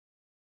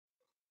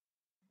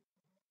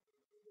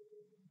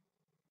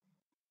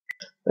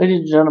Ladies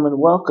and gentlemen,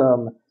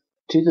 welcome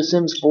to The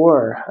Sims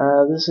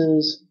 4. This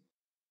is,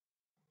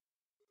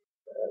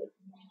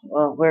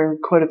 well, we're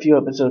quite a few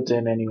episodes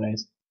in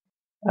anyways.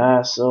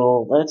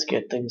 So let's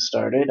get things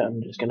started.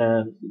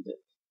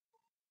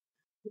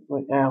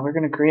 We're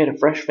gonna create a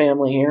fresh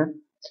family here.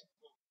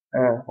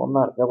 Well,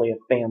 not really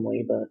a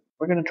family, but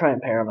we're gonna try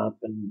and pair them up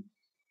and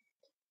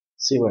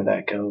see where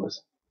that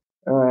goes.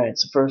 Alright,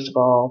 so first of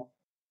all,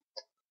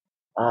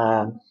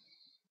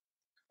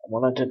 I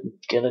wanted to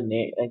get a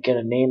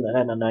name that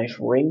had a nice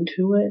ring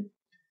to it.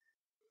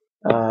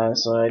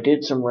 So I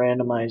did some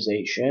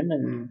randomization,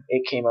 and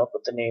it came up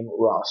with the name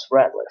Ross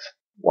Ratliff.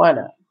 Why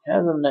not?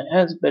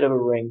 Has a bit of a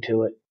ring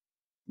to it.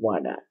 Why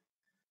not?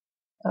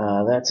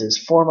 That's his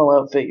formal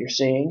outfit you're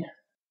seeing.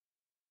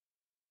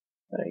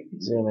 I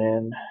can zoom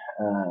in.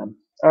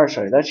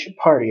 Sorry, that's your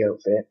party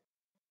outfit.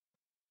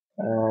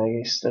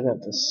 You still got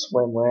the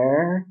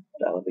swimwear.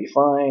 That'll be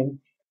fine.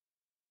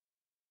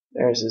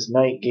 There's his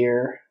night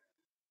gear.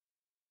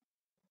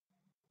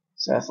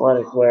 His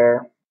athletic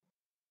wear.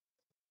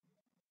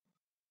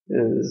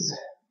 His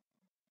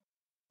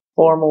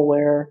formal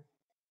wear.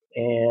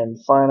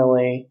 And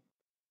finally,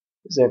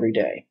 his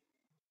everyday.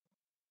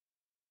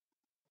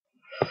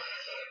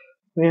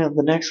 We have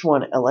the next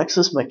one,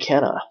 Alexis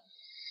McKenna.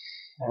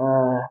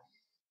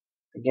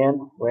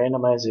 Again,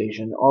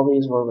 randomization. All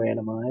these were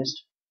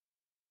randomized.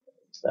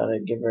 Thought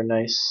I'd give her a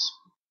nice,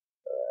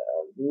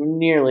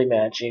 nearly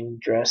matching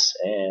dress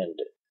and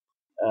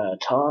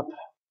top.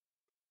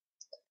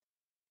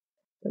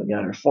 Then we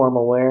got her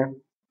formal wear.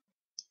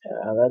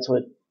 That's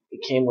what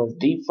it came with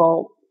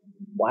default.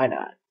 Why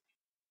not?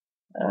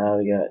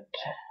 We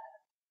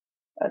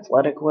got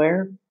athletic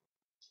wear.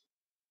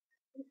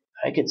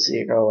 I could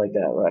see a girl like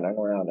that running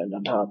around in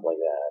a top like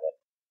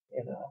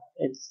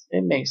that.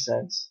 It makes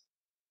sense.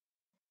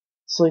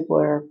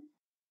 Sleepwear,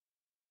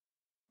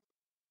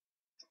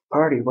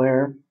 party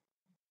wear,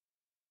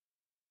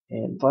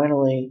 and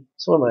finally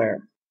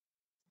swimwear.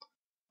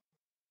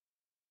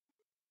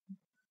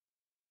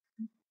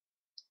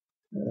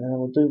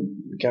 We'll do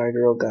guy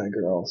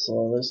girl.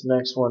 So this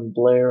next one,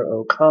 Blair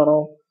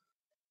O'Connell.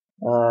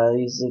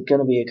 He's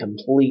gonna be a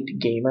complete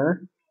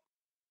gamer.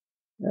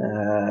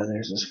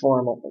 There's his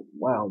formal.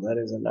 Wow, that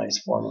is a nice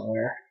formal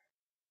wear.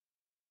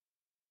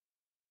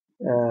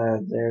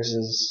 There's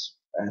his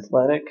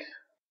athletic.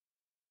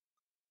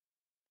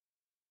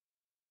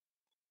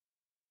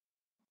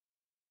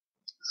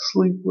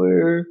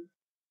 Sleepwear.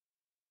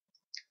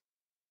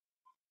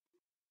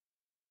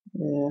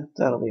 Yeah,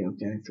 that'll be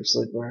okay for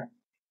sleepwear.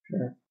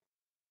 Sure.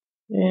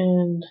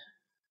 And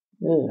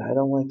I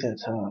don't like that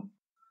top.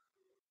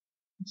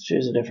 Let's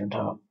choose a different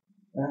top.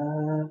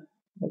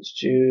 Let's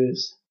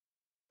choose.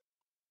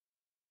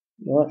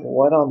 You know what?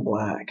 White on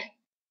black.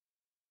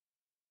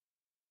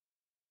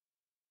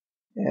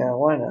 Yeah,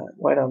 why not?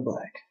 White on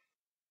black.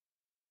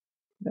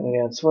 Then we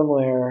got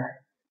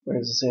swimwear.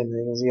 Wears the same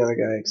thing as the other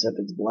guy, except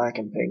it's black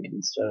and pink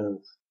instead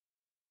of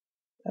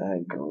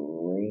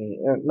green.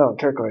 No,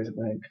 turquoise and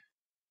pink.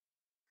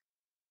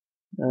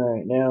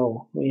 Alright,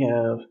 now we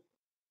have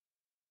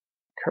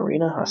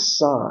Karina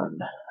Hassan.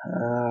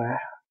 I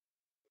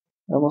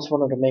almost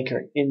wanted to make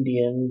her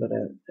Indian, but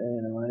I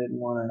didn't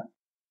want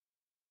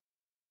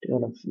to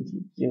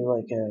do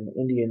like an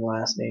Indian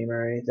last name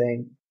or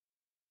anything.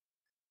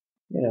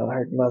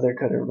 Her mother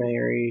could have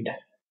married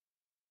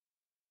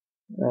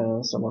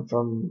someone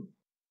from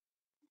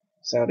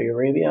Saudi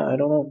Arabia. I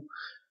don't know.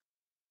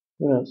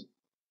 Who knows?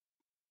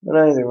 But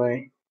either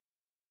way,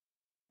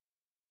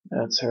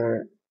 that's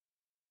her.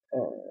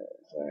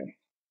 Sorry.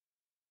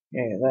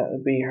 Yeah, that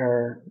would be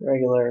her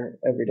regular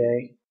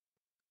everyday.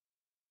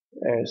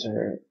 There's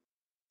her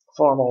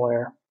formal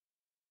wear,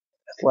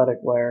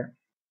 athletic wear,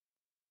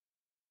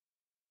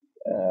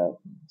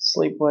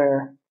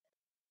 sleepwear,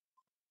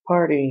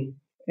 party,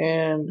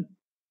 and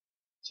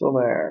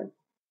swimwear.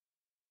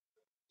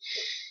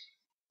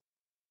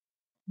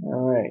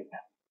 Alright.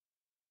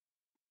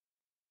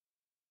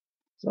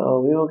 So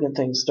we will get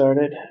things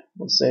started.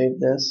 We'll save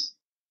this.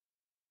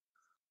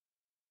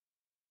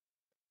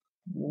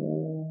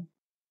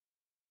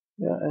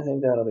 Yeah, I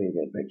think that'll be a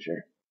good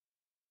picture.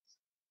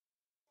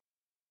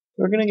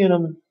 We're gonna get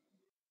them,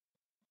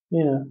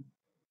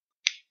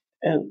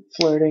 and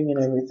flirting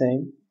and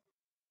everything.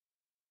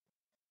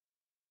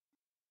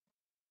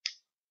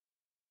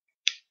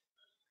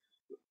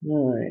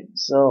 Alright,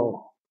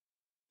 so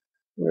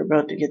we're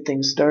about to get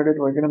things started.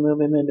 We're gonna move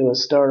him into a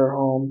starter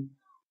home.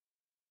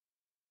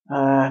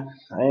 I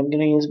am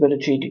gonna use a bit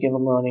of cheat to give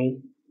him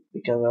money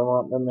because I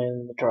want them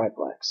in the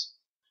triplex.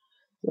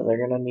 So they're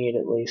gonna need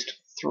at least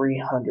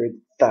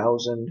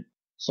 300,000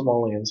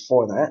 simoleons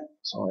for that.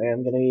 So I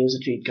am gonna use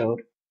a cheat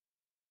code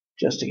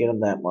just to get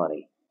them that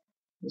money.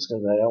 Just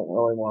because I don't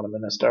really want them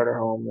in a starter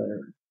home.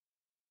 They're,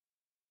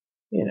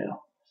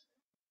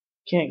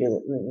 can't get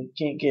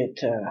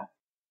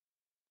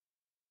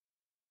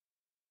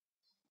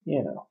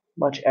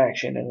much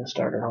action in a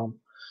starter home.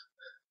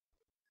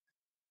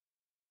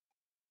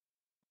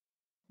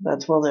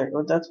 That's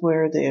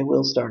where they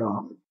will start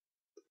off.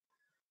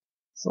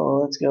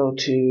 So let's go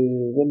to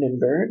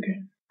Windenburg.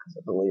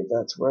 I believe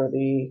that's where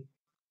the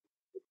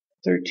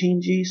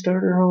 13G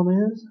starter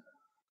home is.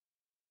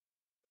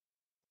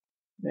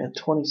 We have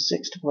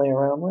 26 to play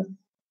around with.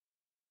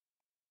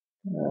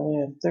 We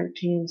have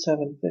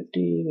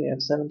 13,750. We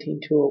have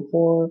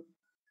 17,204.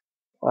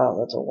 Wow,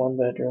 that's a one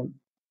bedroom.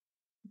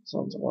 This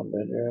one's a one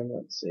bedroom.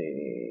 Let's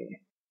see.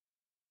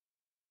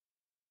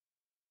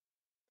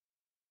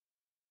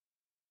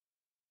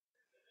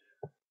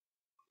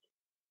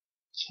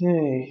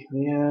 Okay,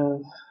 we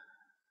have.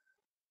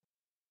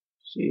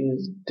 She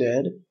is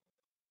dead.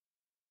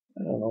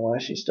 I don't know why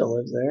she still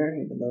lives there,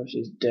 even though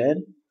she's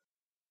dead.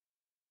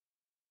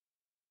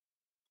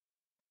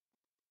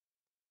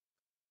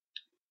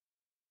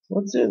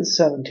 Let's do the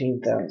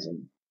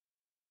 17,000.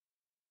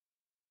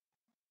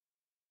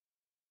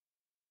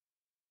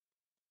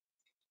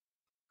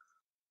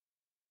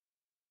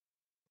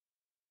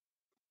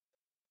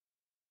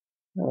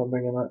 That'll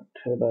bring him up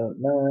to about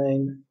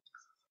 9.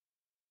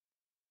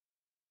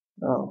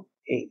 Oh,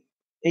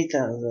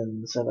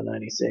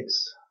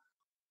 8,796.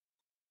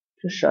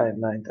 Just shy of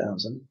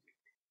 9,000.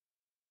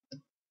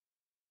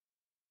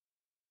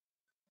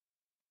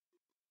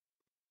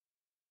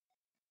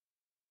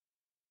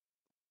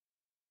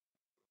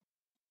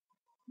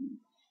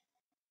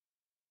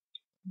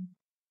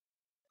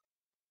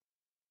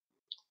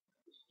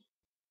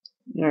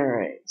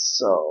 Alright,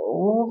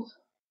 so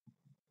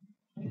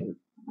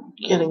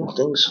getting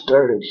things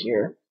started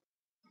here.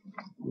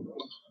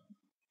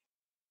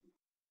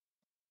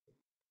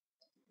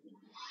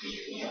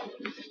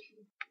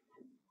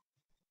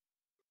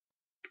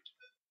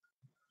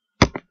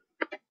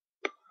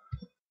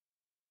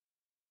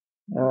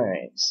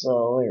 Alright,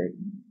 so we're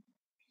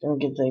gonna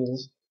get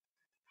things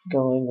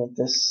going with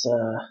this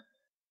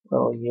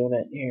little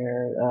unit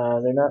here.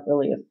 They're not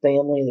really a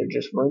family, they're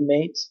just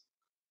roommates.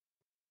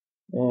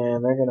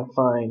 And they're gonna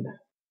find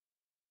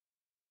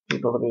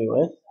people to be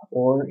with,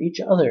 or each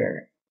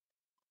other.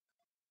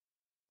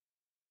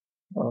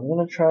 Well, I'm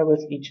gonna try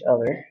with each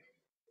other.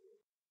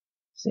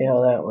 See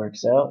how that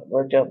works out. It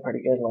worked out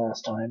pretty good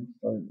last time.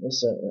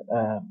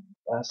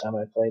 Last time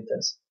I played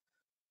this,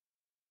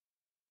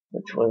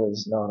 which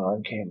was not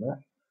on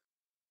camera.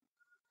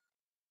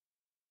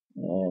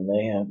 And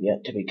they have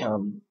yet to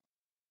become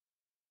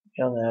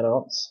young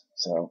adults,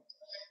 so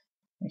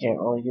I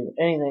can't really do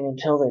anything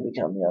until they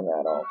become young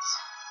adults.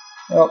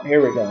 Oh,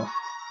 here we go.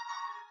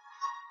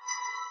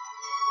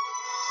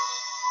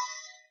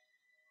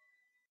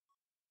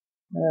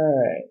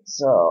 Alright,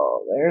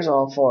 so there's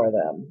all 4 of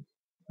them.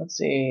 Let's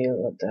see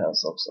what the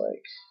house looks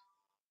like.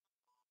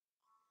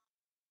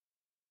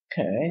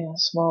 Okay, a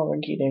small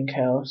rinky-dink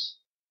house.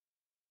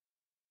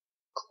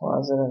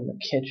 Closet in the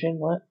kitchen,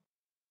 what?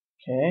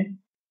 Okay.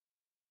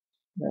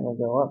 Then we'll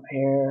go up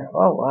here.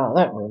 Oh wow,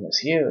 that room is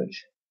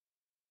huge.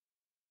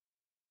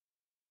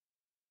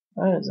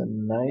 That is a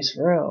nice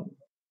room.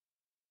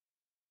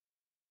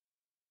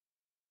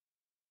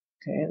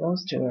 Okay,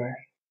 those two are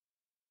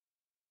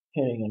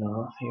hitting it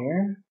off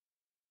here.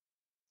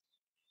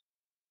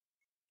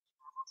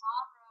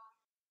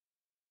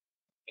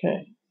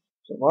 Okay,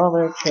 so while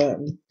they're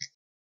chatting,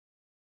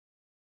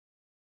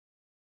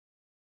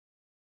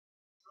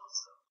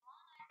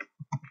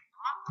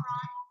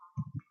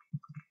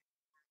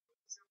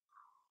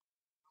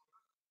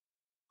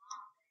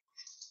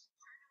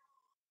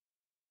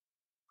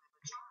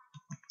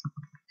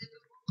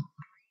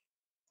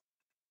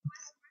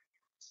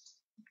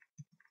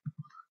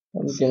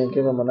 I'm gonna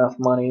give them enough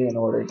money in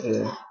order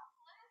to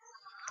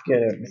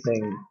get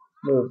everything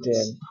moved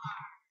in.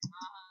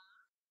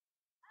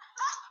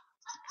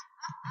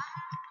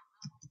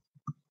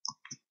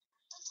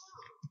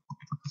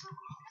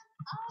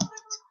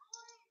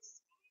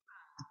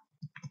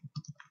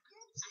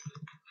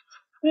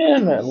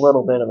 And a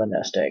little bit of a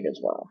nest egg as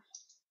well.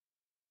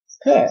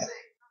 Okay.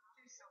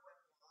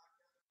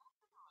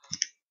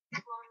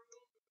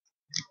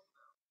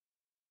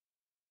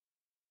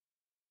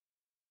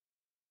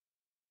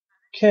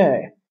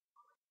 Okay.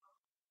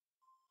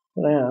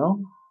 Now,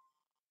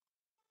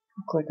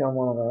 click on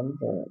one of them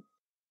for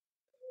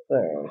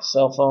their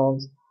cell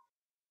phones.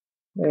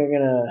 We're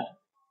gonna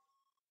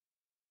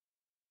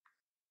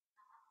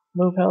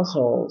move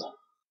household.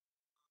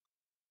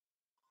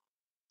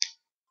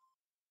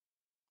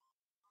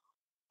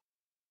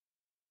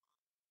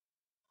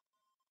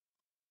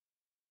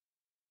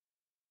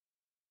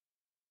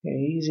 Okay,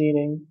 he's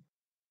eating.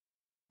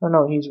 Oh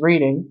no, he's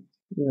reading.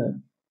 Yeah,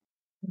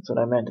 that's what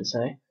I meant to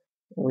say.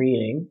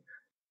 Reading.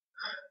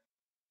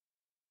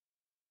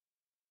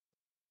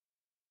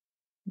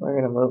 We're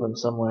gonna move him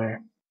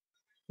somewhere.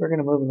 We're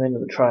gonna move him into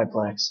the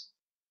triplex.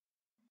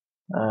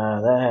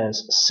 That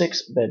has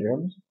 6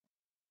 bedrooms.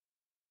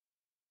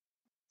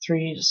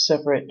 3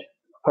 separate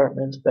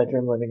apartments,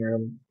 bedroom, living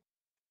room,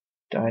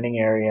 dining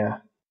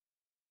area.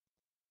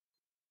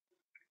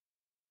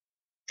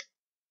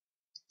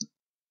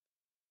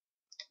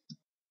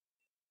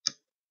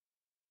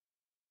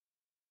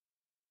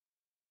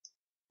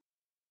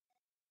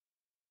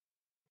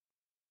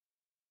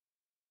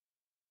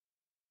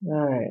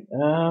 Alright,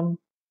 so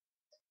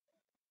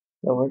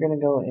we're gonna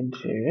go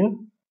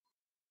into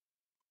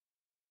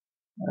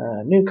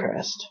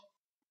Newcrest.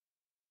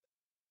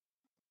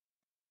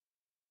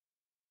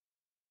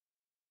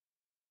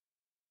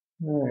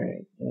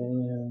 Alright,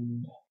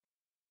 and...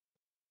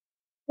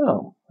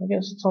 oh, I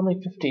guess it's only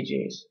 50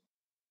 Gs.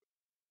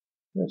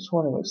 This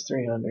one it was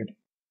 300.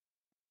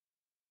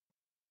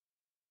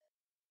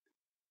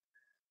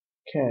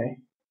 Okay.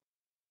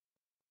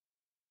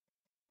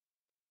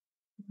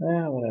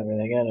 Whatever,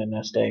 they got a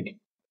nest egg.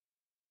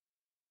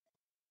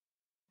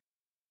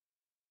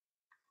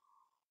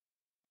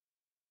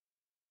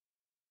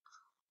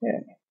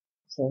 Okay,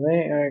 so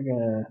they are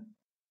gonna...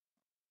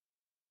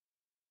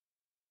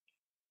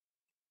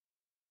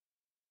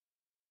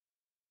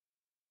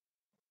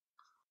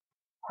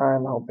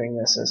 I'm hoping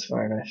this is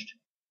furnished.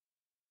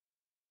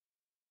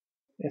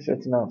 If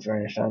it's not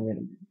furnished, I'm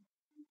gonna...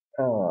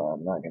 oh,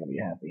 I'm not gonna be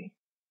happy.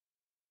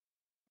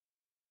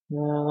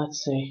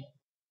 Let's see.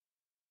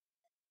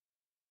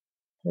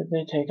 Did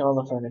they take all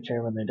the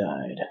furniture when they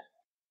died?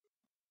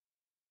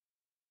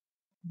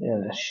 Yeah,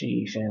 the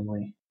Shi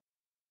family.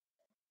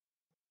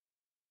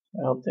 I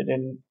hope they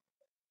didn't.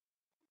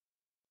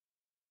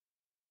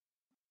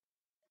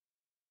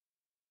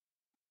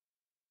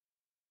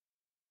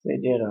 If they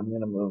did, I'm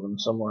gonna move them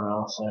somewhere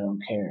else. I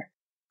don't care.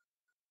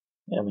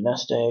 They have a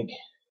nest egg.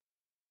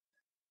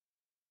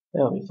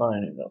 They'll be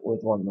fine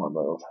with one more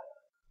move.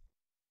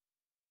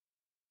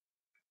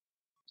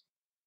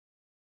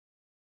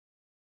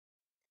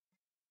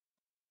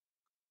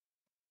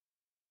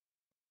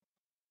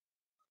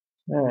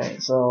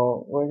 Alright,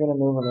 so we're gonna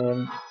move them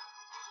in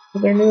to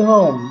their new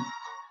home.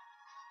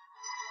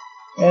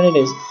 And it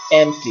is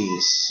empty.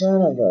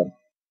 Son of a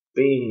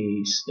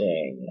bee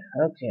sting.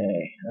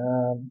 Okay,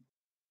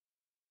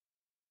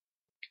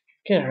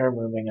 get her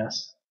moving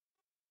us.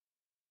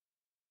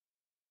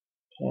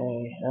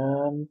 Okay,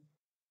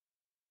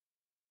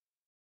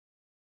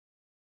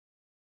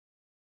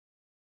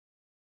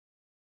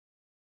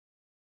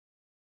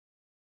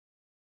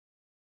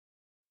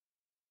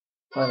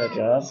 find a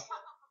job.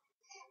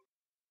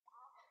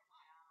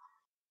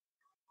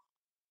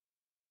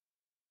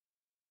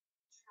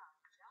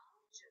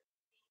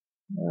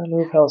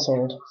 Move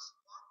household.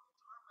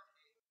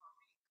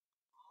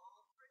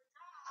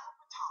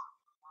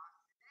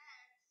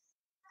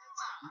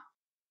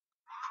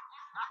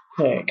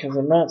 Okay, because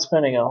I'm not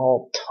spending a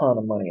whole ton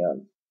of money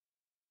on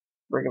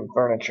friggin'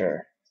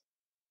 furniture.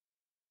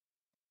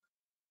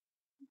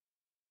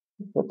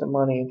 Put the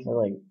money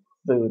for like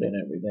food and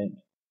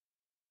everything.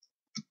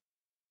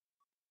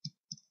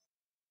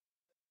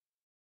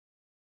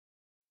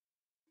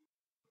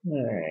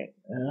 Alright,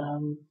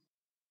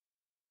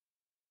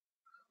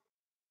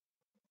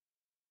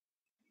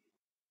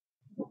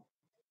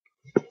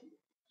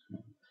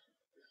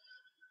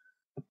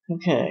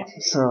 okay,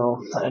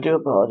 so I do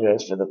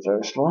apologize for the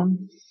first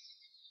one.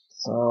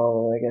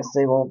 So I guess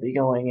they won't be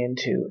going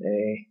into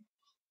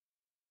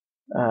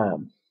a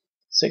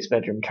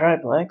 6-bedroom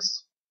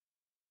triplex.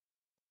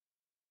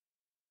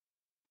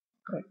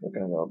 Right, we're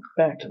gonna go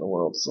back to the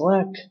World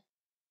Select,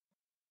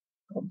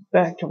 go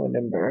back to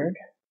Windenburg,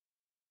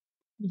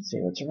 and see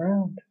what's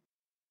around.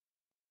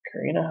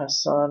 Karina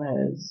Hassan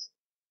has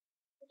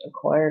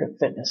acquired a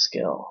fitness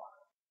skill.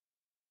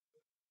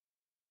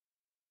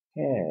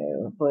 Okay,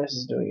 what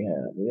places do we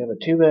have? We have a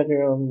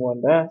 2-bedroom,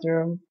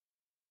 1-bathroom.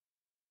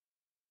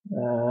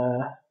 We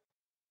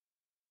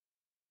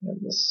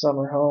have the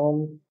summer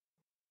home.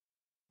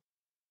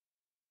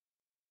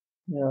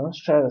 Yeah,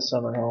 let's try the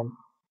summer home.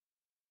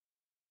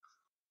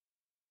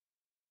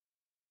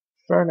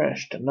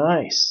 Furnished,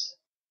 nice.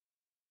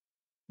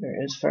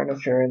 There is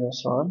furniture in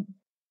this one.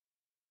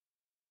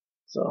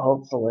 So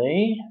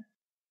hopefully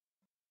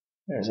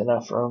there's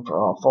enough room for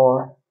all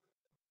 4.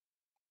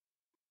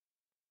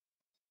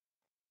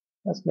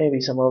 That's maybe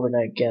some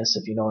overnight guests,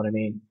 if you know what I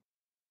mean.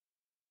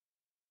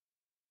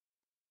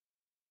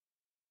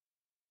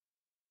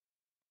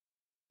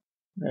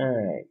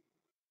 Alright.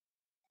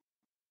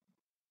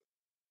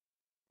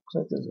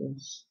 Looks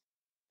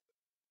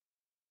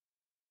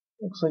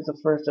like the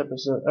first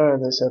episode, or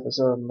this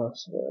episode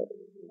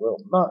will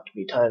not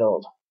be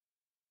titled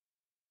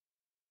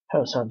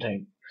House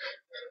Hunting.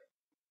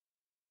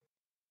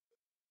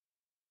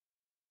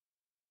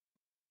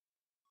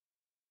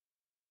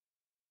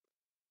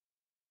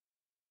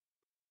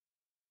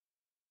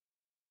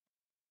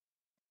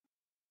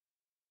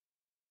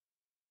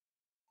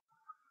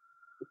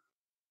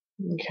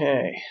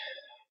 Okay.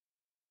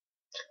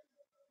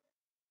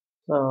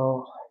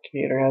 So,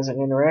 computer has an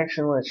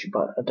interaction, lets you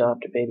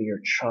adopt a baby or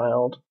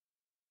child.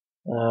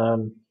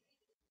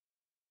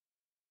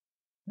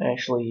 I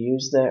actually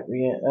used that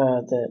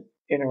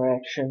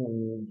interaction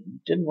and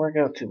it didn't work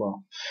out too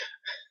well.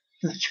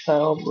 The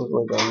child was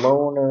like a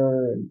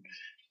loner and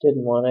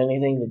didn't want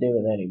anything to do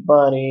with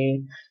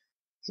anybody.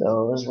 So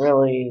it was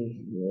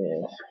really,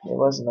 yeah, it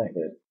wasn't that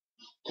good,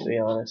 to be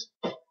honest.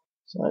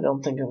 So I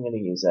don't think I'm going to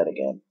use that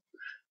again.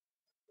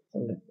 I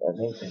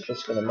think I'm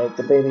just going to make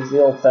the babies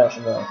the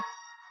old-fashioned way.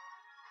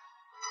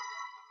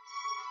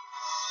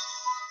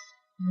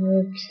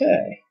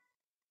 Okay.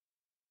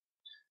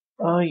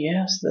 Oh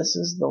yes, this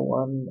is the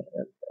one.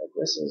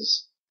 This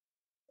is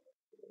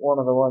one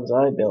of the ones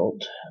I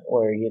built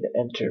where you'd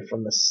enter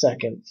from the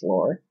second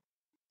floor.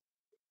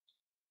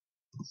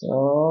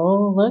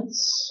 So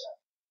let's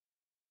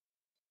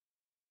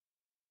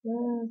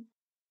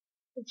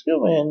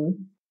go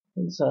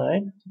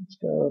inside. Let's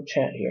go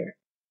chat here.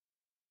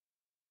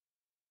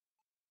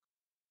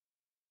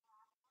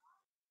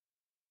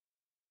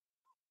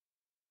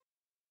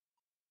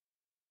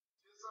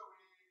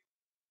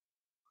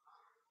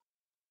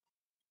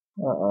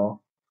 Uh-oh.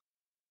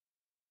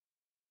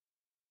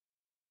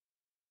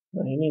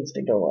 Well, he needs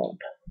to go up.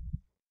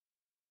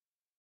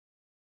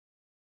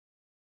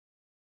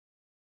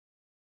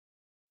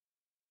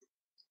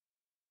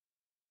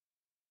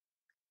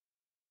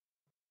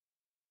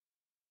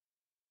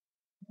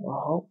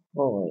 Well,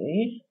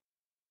 hopefully.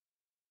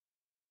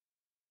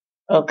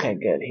 Okay,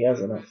 good. He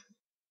has enough.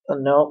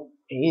 Nope,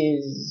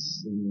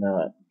 he's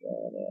not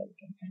going in.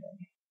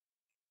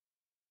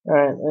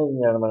 Alright, ladies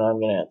and gentlemen, I'm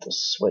gonna have to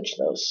switch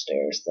those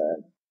stairs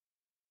then.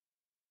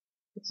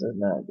 This is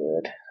not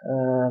good.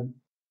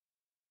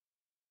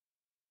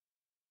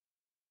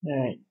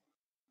 Alright.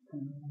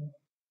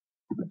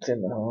 It's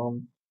in the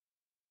home.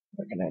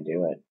 Where can I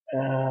do it?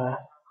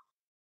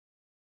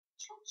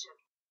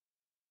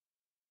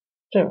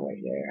 It's over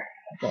right there.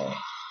 Okay.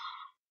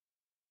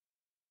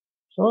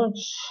 So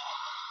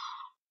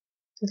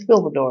let's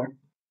build the door.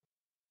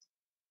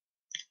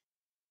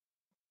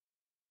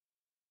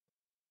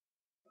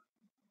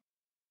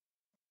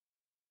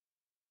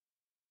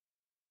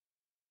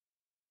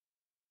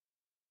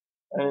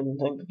 I didn't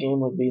think the game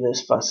would be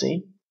this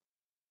fussy.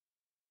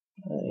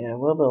 Yeah,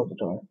 we'll build the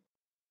door.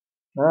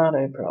 Not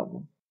a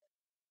problem.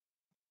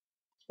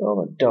 Let's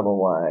build a double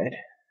wide.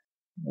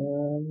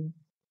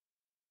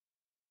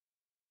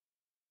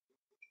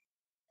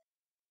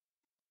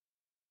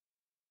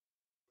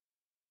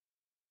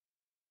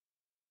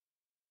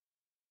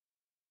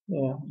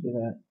 Yeah, we'll do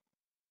that.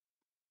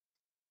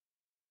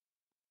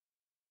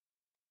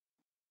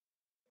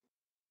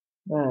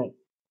 Alright.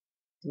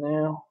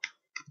 Now,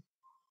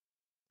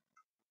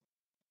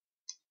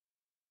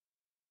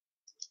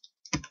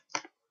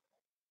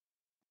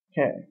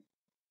 okay.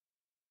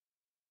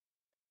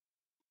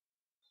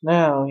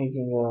 Now he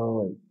can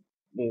go like,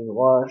 use the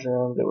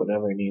washroom, do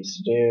whatever he needs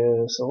to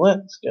do. So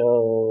let's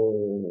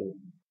go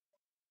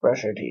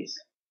brush our teeth.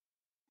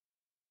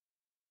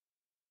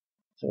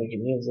 So we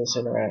can use this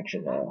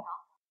interaction now.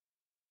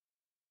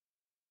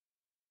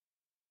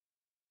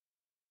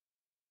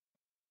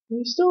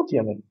 He's still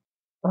timid.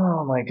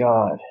 Oh my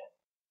god.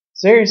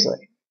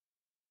 Seriously.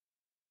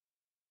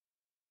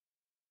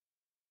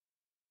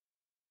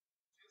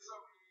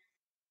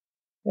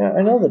 Yeah,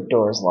 I know the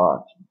door's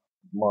locked,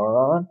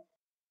 moron.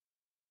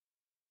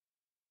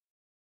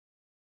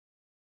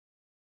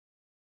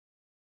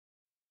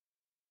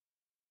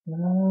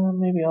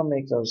 Maybe I'll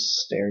make those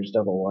stairs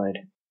double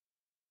wide.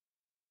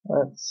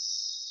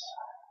 Let's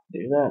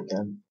do that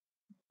then.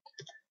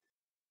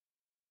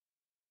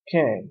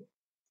 Okay.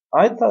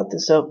 I thought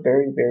this out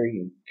very,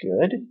 very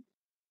good,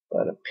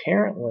 but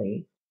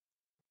apparently,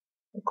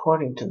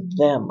 according to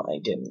them, I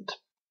didn't.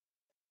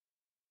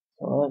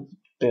 So let's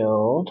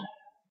build.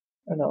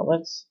 Oh no,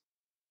 let's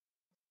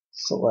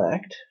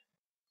select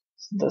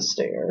the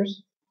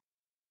stairs.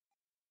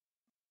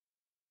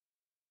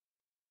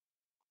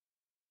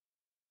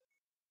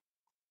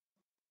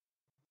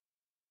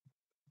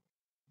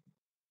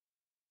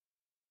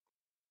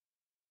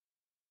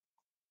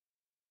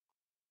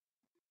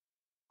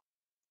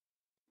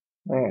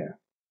 There.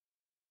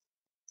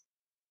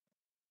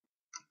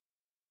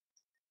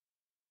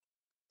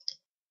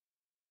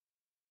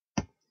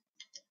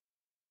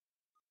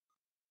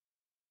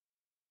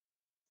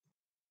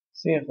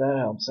 See if that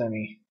helps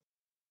any.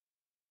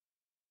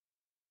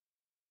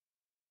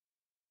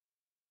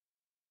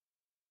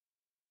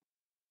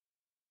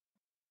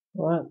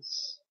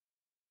 Let's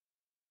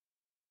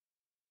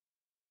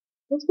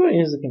go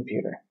use the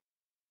computer.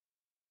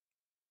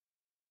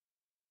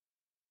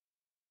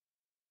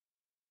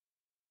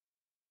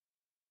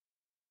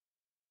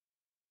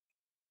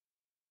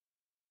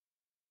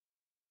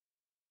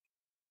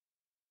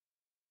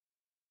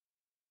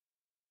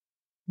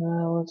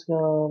 Now let's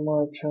go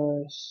more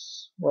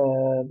choice,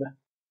 web,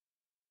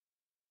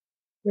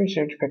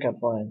 research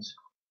pickup lines.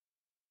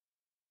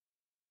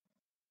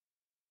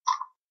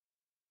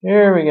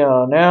 Here we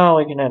go. Now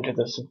we can enter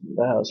the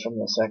house from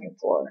the second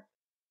floor.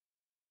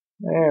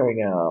 There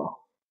we go.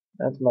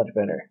 That's much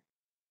better.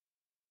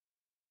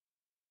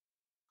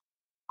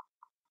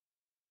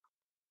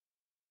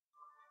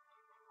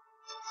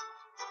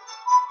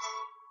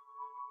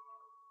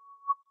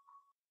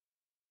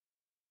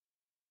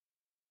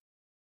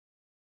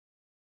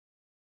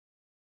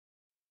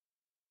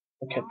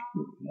 Okay,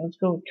 let's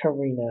go with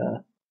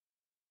Karina.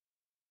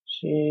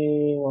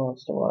 She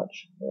wants to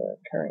watch the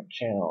current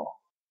channel.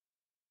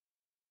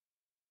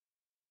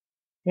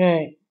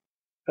 Okay,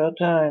 about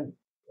time.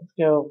 Let's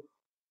go.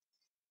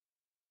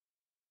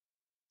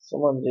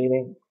 Someone's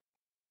eating.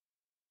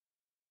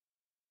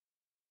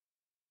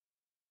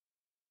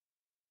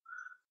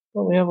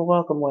 Oh, we have a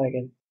welcome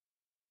wagon.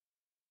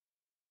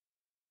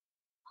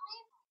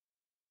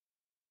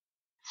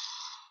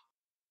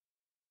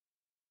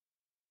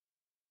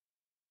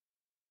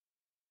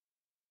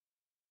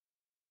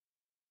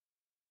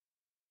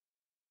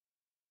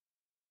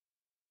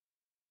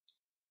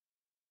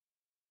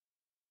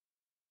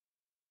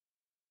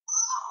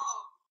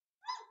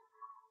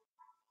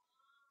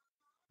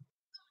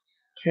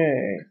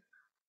 Okay.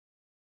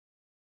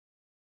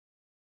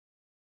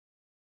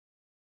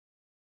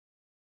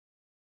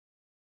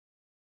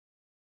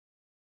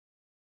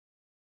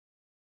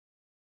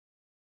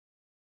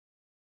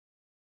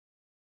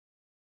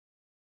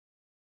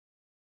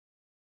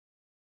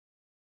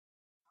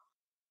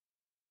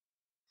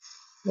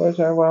 Where's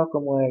our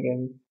welcome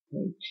wagon?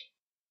 Like,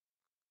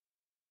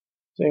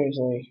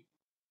 seriously.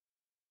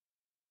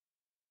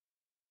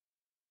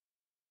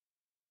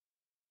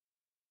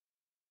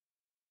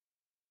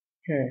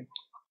 Okay.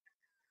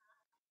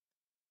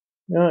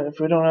 No, if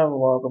we don't have a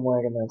welcome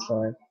wagon, that's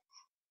fine.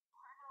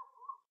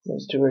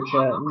 Those two are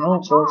chatting.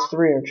 No, so those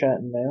three are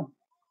chatting now.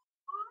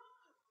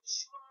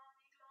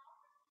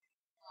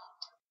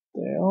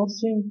 They all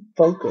seem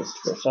focused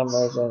for some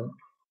reason.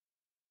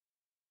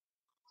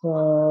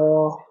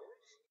 So,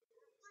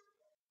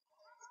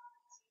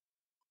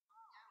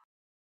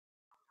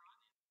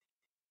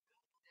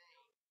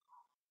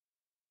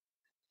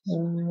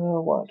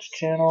 watch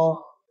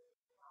channel.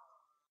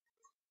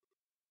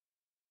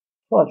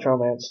 Watch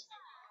romance.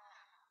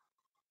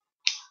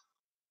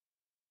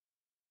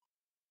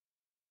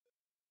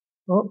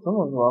 Oh,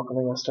 someone's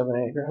welcoming us to the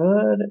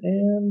neighborhood,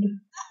 and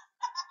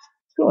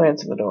let's go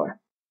answer the door.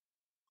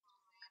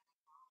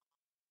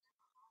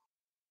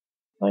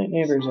 Light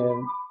neighbors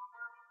in.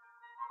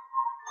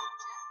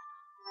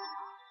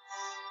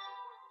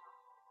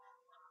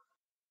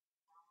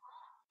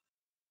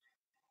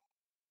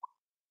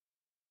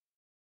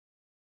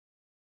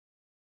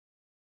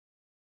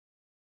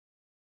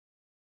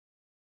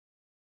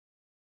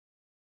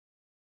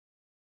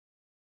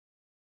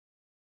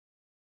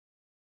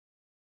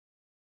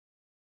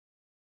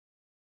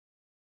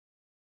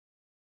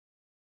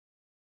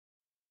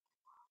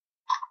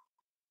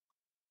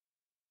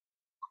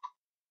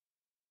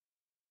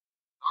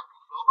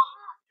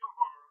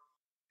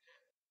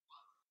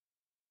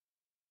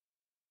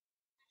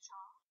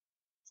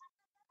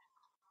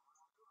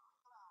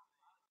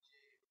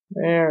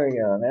 There we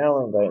go. Now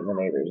we're inviting the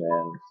neighbors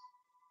in.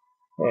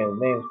 Okay, the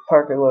name's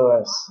Parker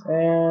Lewis,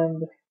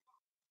 and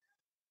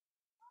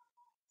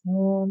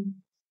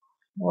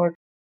more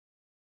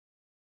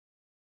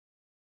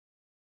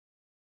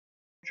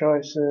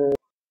choices.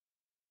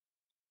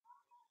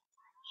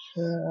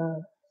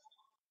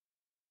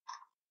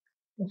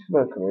 Let's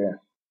go career.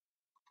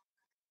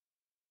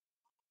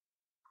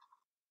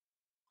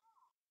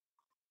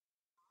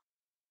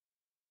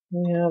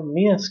 We have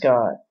Mia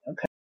Scott.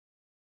 Okay.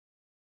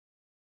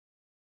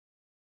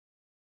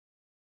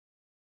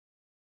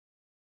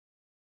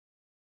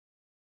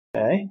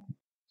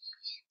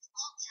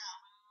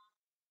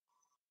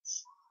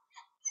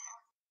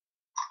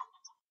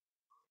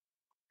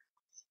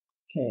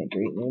 Okay,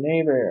 greet new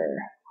neighbor.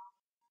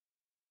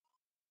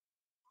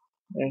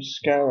 There's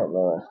Scarlett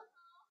Lewis.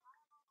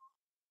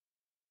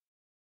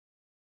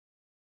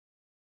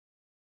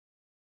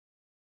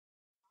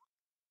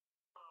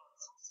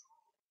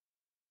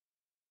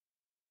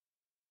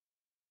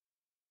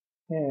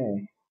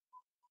 Okay.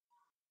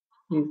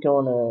 He's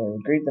going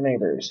to greet the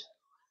neighbors.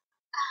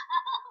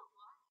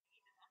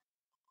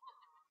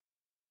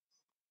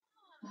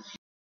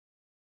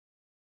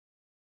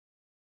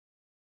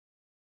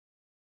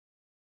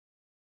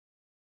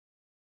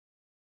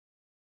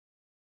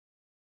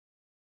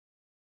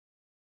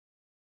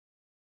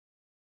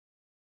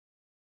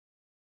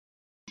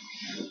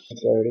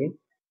 Flirty.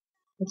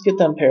 Let's get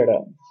them paired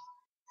up.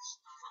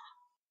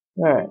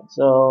 Alright,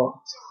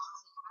 so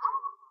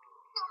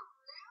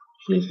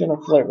she's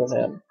gonna flirt with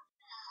him.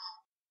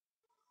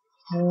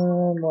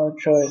 More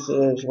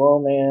choices,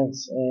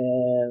 romance,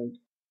 and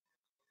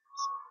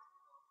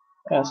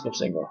ask if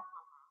single.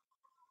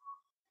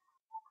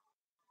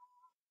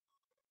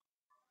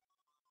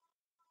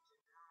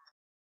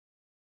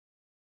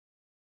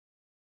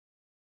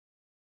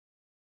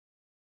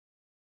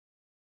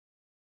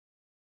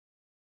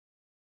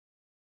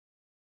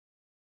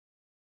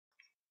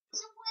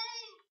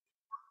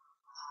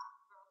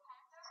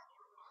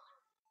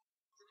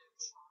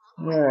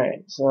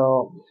 Alright,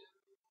 so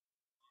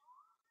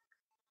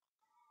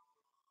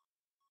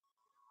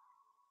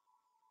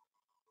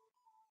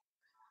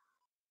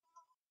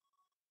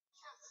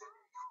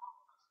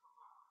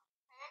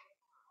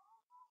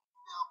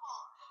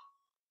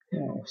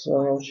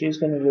she's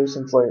gonna do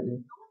some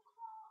flirting.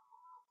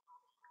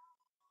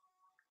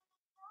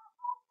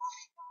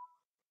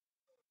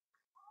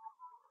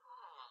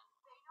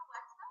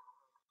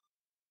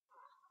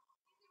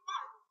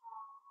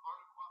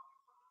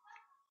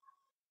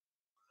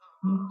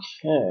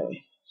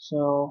 Okay,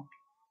 so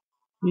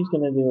he's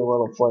gonna do a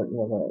little flirting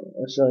with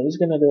her. So he's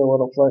gonna do a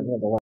little flirting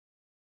with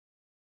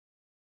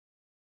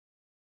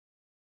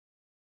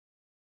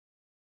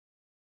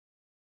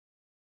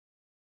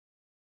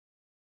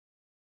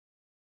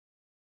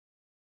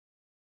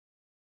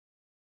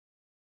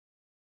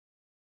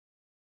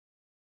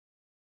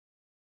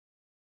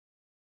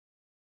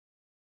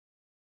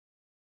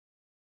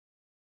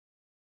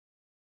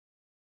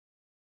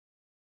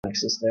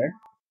Alexis there.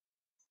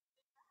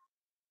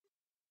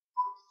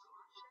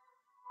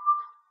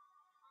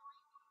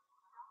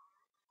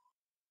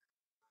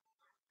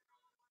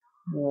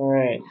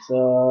 Alright,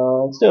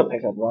 so let's do a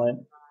pickup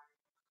line.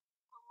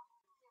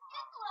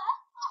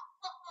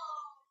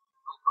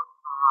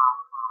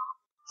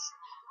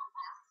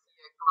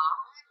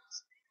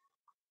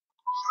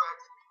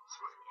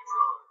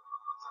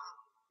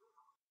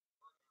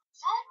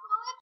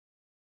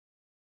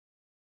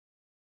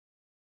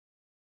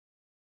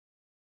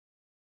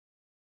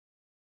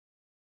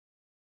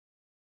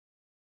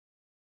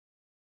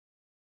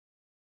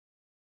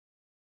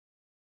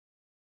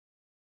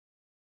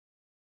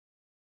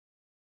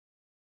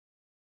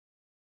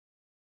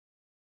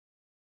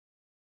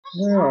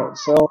 Alright,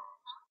 so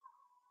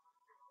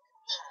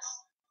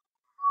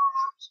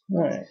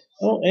alright.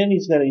 Oh, and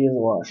he's gotta use the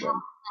washroom.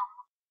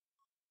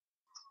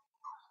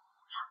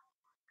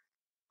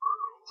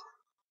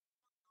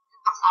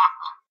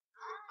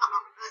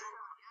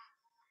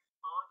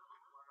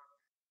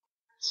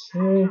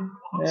 Okay,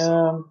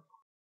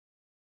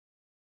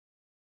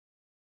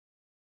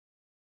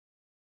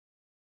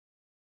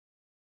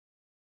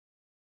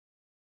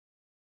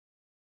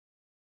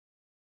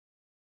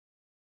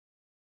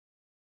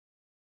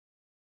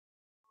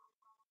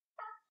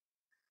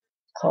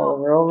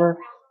 call her over.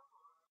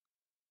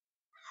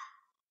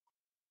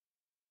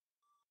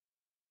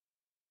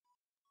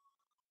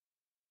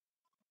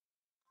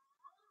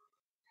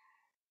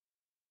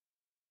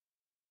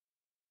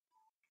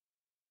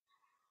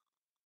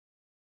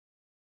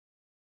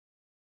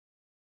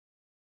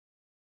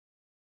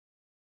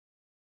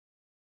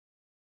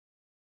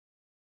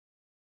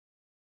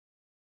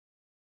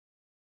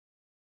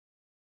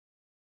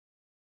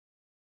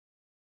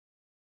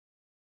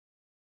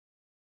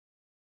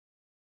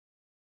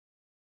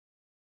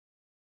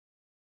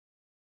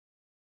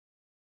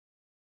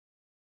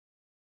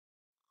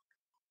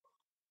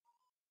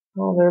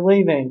 Oh, they're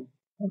leaving.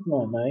 That's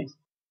not nice.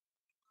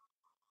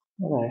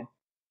 Okay.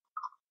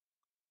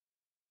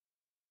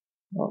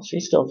 Well,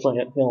 she's still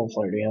feeling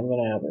flirty. I'm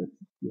gonna have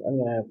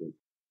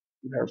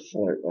her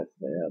flirt with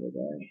the other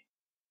guy.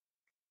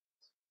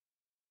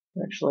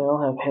 Actually,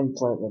 I'll have him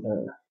flirt with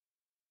her.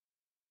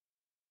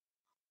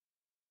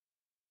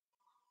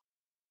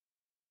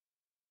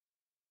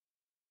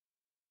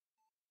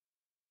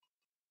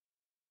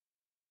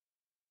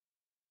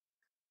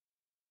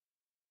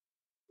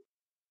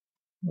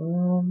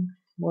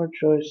 More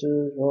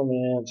choices,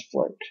 romance,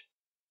 flirt.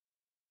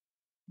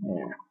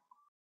 Yeah.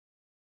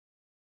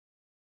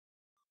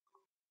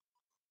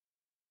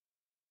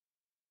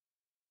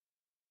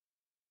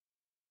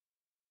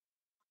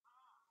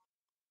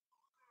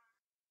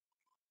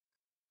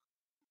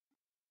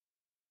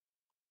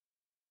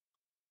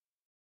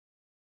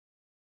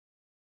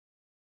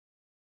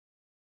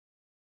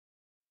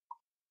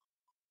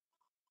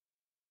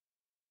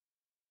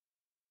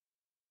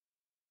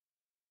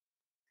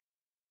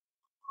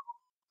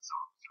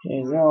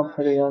 Okay, they're all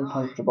pretty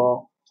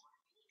uncomfortable.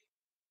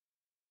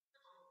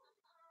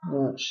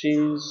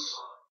 She's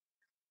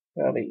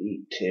gotta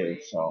eat too,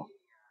 so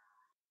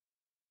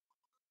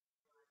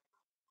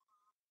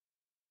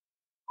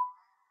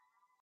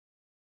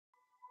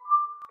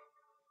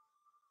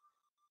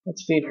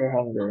let's feed her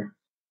hunger.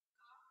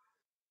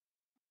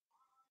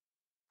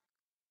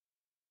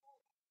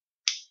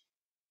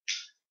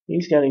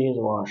 He's gotta use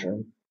the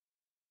washroom.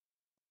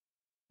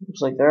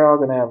 Looks like they're all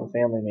gonna have a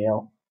family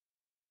meal.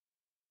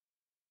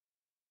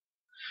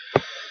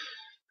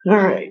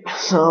 Alright,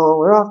 so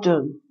we're off to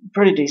a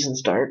pretty decent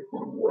start.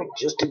 We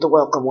just did the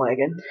welcome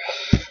wagon.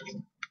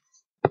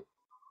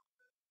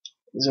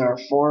 These are our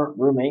 4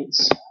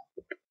 roommates.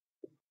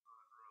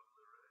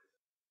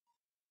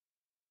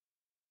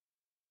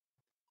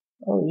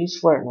 Oh, he's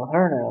flirting with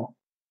her now.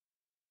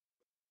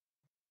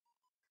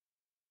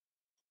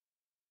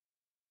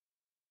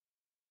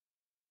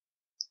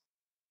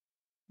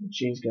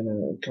 She's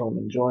gonna come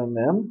and join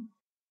them.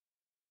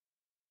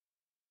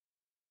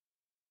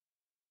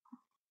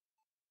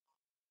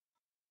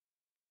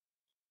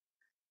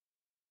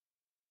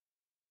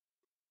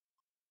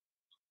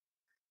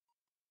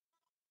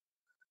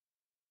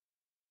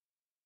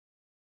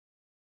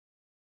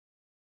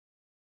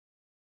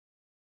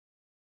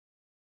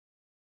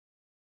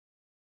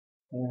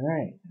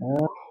 Alright,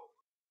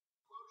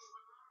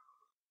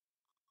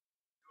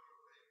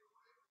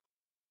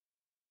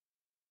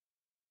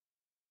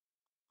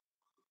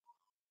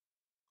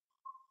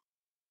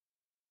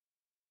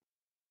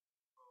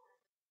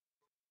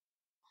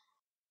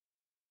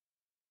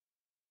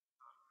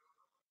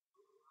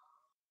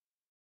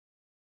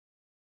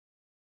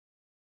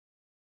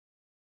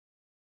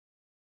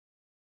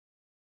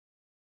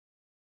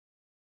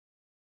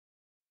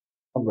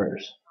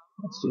 numbers.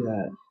 Let's do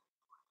that.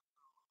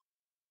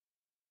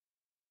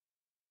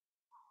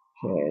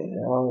 Okay,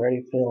 they're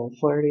already feeling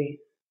flirty.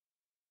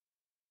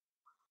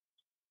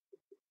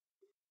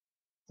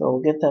 So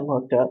we'll get them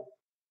hooked up.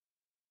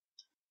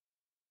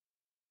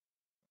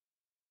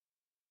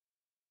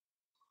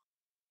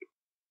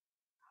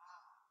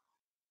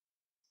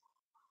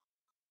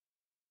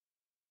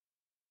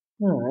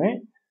 Alright.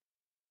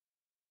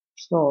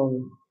 It's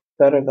going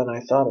better than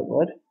I thought it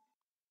would.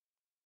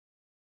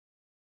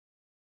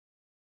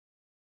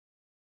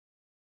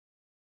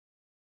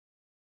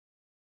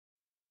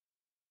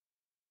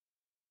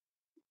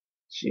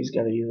 She's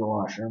got to use the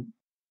washroom.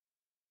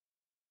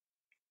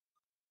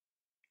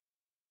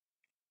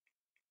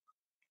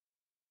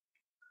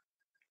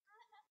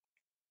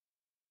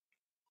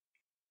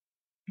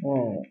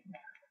 Alright.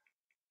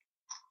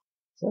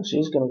 So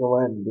she's going to go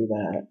ahead and do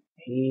that.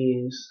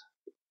 He's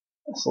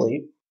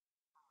asleep.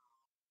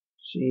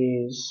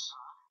 She's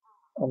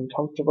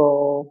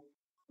uncomfortable.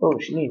 Oh,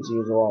 she needs to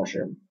use the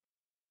washroom.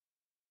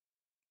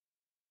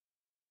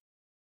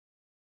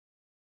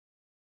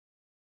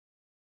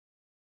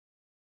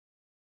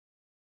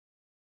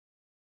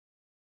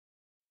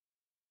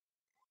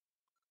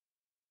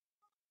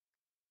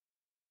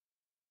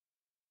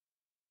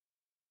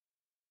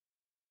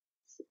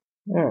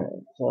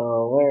 Alright,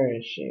 so where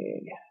is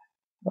she?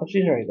 Oh,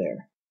 she's right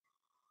there.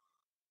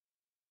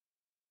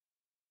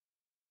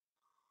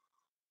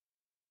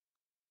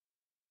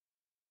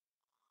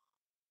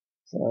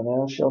 So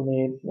now she'll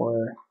need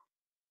for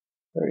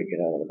her to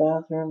get out of the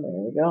bathroom. There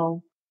we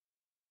go.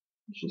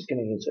 She's going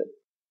to use it.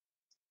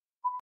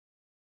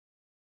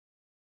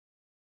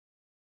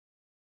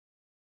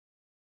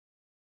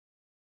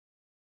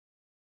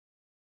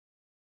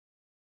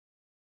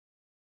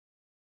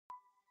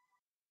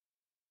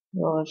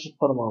 Well, let's just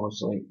put them all to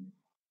sleep.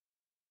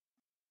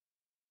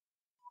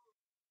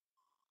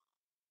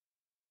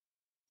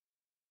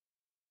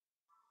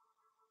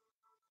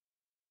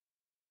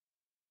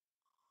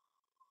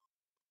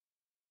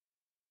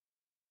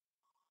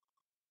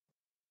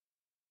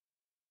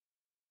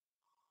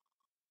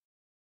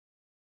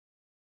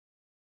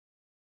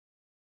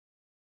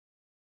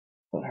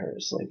 Put her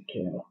to sleep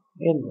too.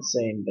 In the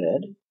same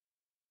bed.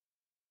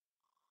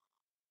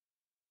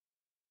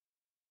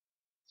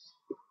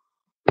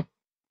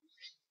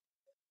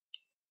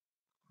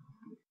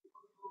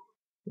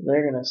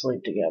 They're going to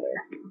sleep together.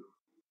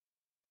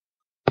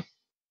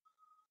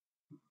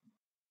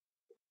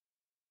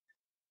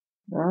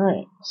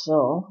 Alright,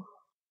 so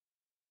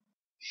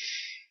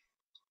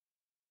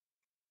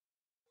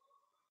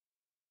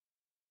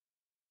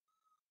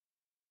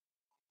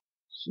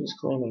she's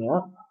cleaning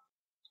up.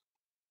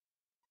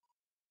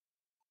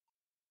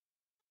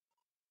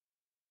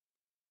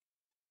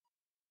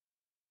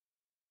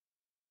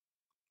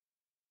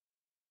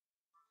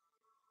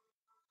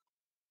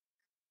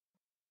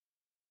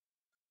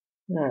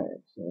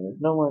 Alright, so there's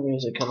no more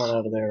music coming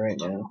out of there right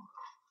now.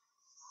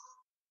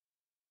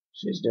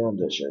 She's doing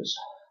dishes.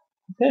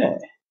 Okay.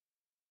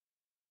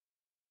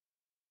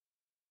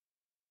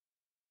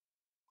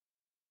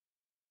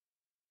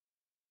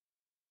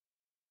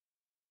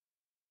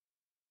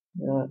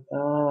 You know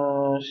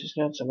what? She's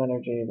got some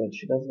energy, but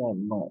she doesn't have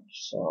much,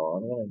 so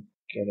I'm gonna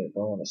get it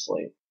going to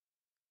sleep.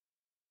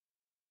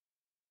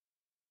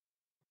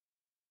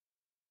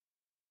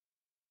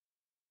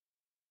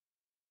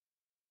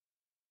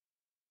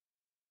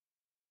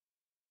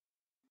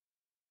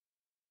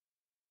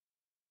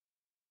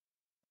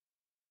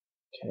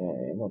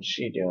 Okay, what's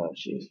she doing?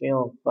 She's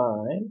feeling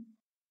fine.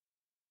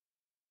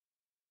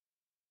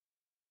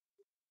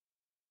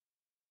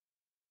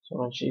 So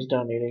when she's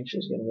done eating,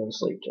 she's gonna go to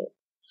sleep too.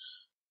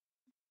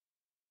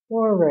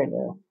 Or right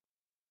now.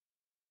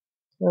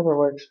 Whatever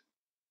works.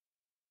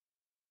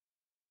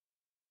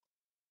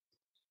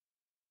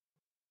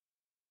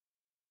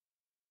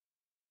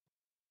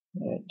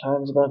 Alright,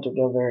 time's about to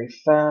go very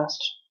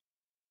fast.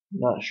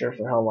 Not sure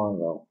for how long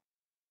though.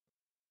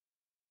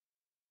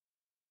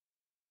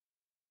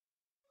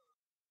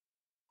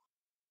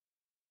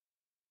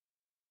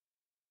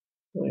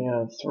 We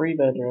have 3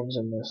 bedrooms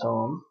in this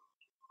home.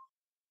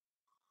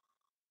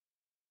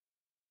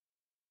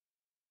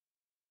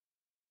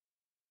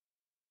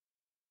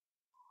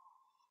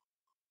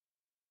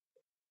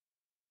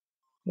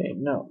 Okay,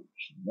 no,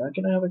 she's not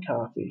gonna have a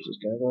coffee. She's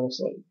gonna go to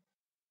sleep.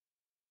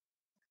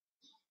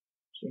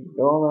 She can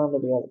go around to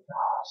the other.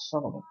 Ah,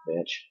 son of a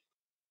bitch.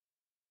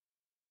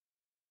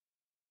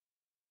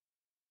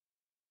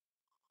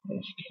 Yeah,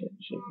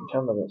 she can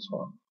come to this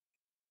one.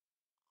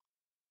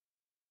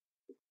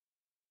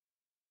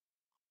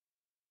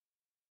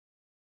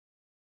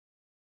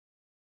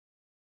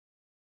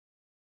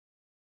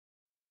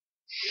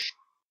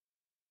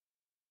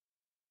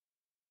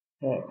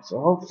 Okay, so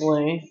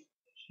hopefully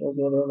she'll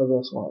get into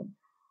this one.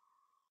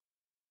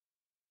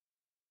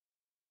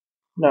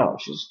 No,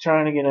 she's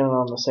trying to get in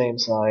on the same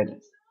side.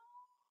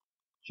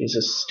 She's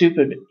a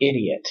stupid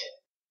idiot.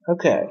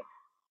 Okay,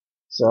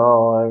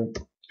 so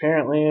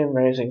apparently I'm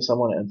raising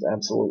someone that's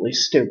absolutely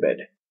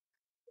stupid.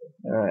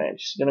 Alright,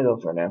 she's gonna go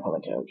for a nap on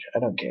the couch. I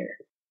don't care.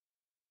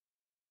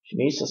 She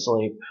needs to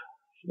sleep.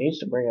 She needs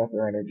to bring up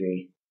her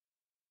energy.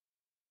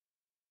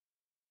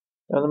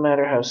 Doesn't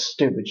matter how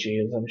stupid she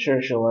is, I'm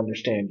sure she'll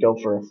understand. Go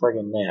for a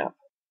friggin' nap.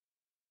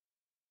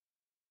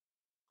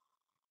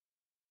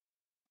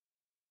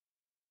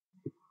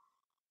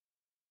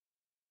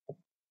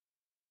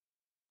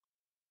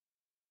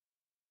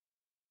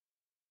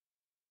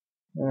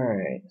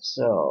 Alright,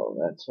 so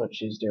that's what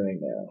she's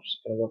doing now. She's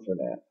gonna go for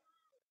a nap.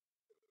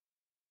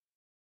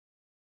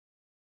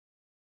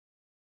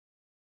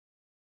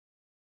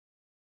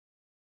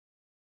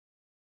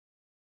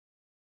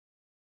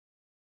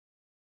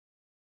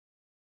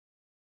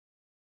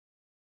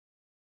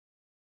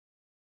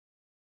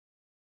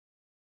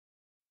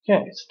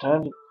 Okay, it's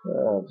time.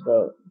 It's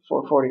about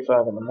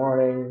 4:45 in the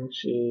morning.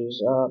 She's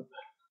up.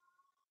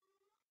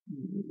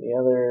 The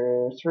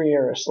other three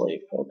are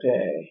asleep.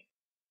 Okay.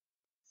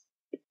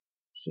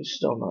 She's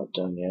still not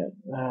done yet.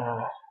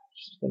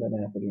 She's gonna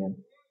nap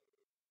again.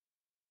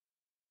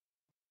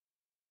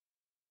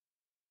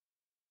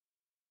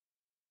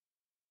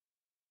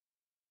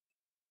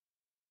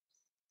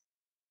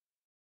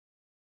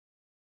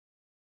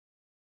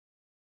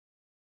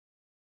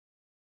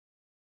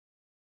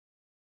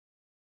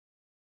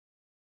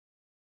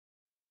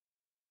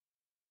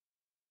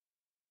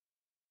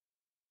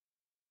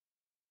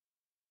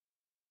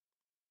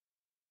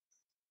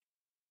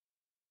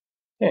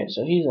 Okay,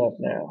 so he's up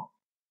now.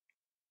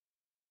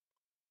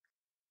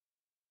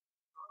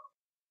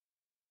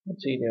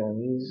 What's he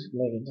doing? He's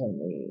making something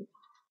to eat.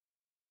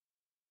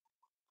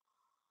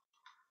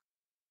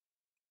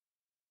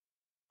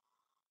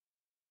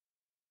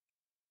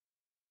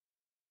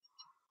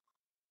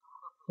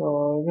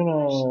 So we're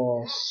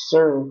gonna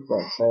serve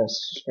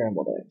breakfast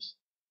scrambled eggs.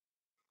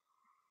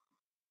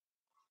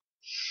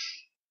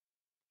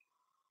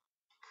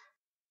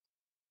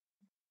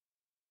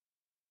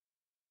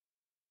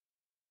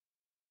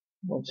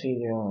 What's he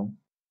doing?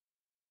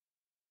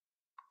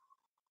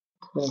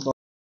 He's gonna go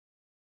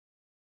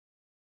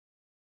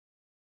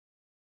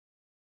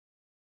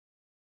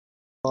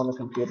on the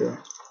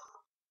computer.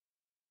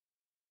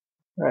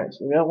 Alright,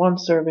 so we got one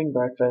serving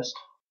breakfast.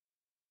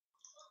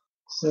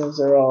 As soon as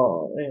they're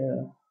all,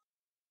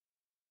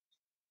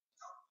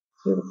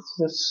 see what's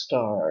this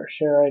star?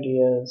 Share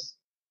ideas,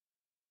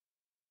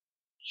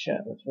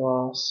 chat with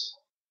Ross,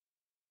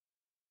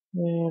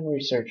 and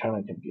research on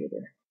a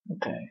computer.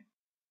 Okay,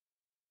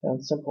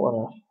 sounds simple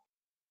enough.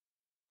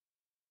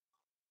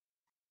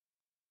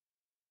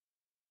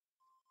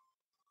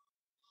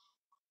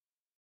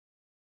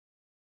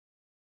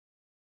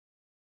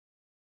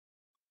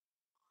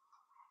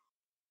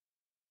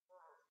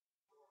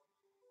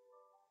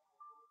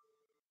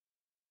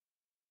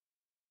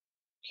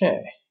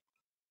 Okay,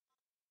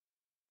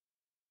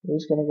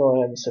 who's gonna go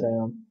ahead and sit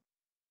down?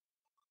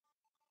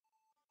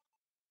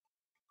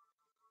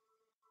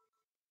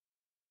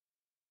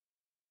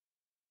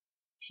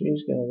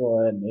 She's gonna go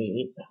ahead and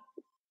eat.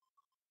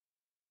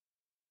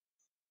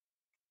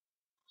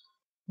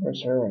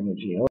 Where's her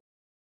energy?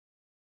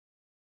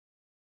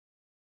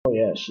 Oh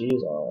yeah, she's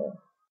gonna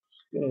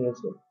use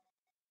the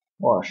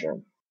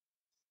washroom.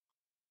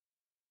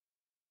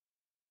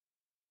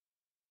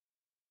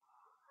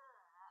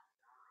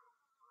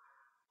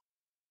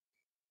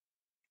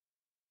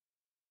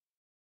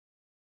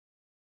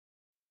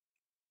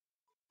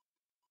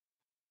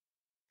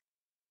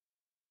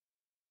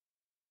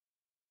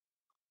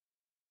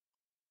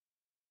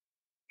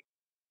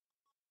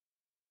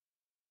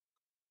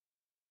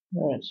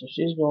 Alright, so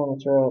she's going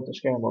to throw out the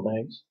scrambled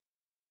eggs.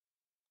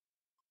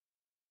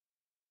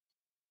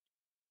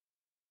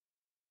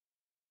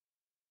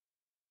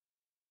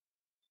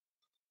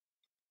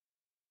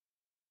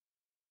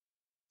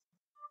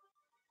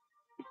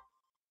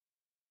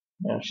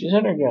 Now she's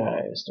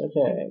energized.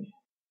 Okay.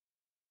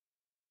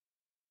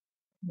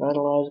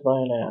 Vitalized by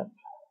a nap.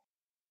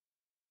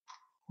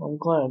 I'm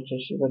glad,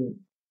 because she wouldn't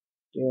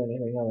do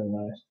anything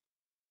otherwise.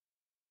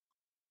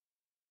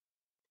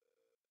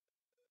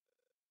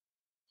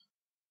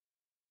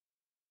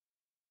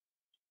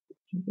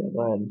 She's gonna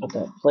go ahead and put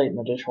that plate in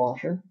the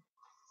dishwasher.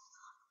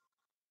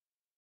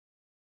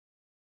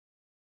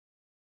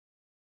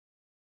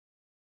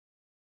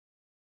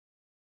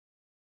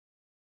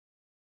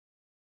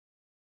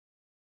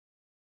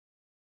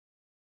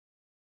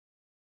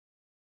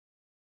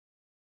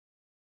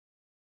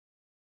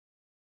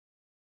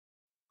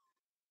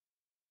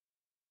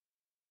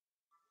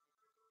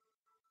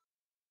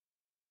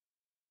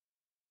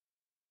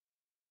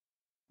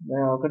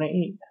 They're all gonna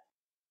eat.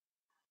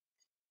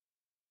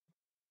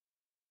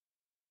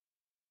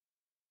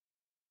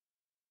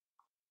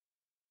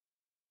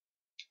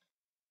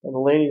 Or the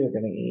ladies are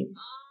gonna eat.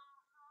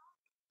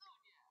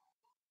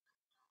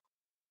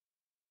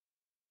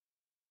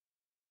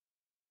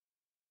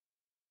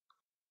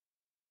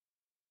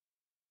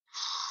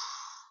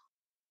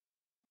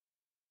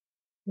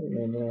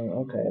 And,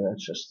 okay,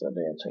 that's just the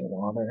dancing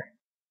water.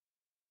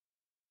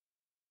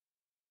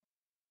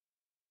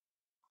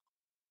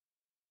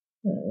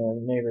 The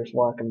neighbor's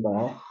walking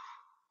by.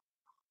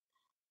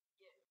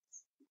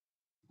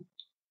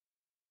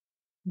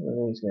 What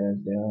are these guys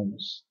doing?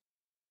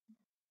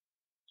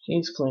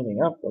 He's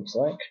cleaning up, looks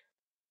like.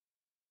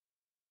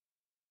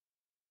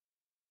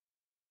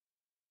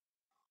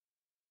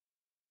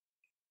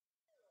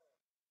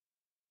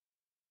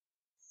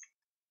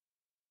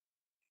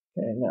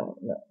 Okay, no,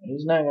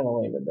 he's not gonna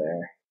leave it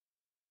there.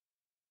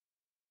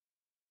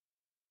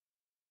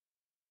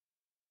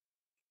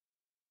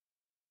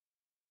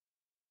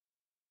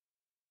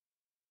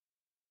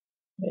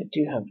 They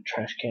do have a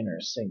trash can or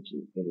a sink,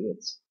 you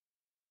idiots.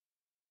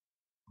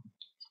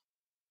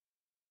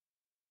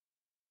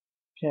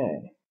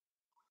 Okay.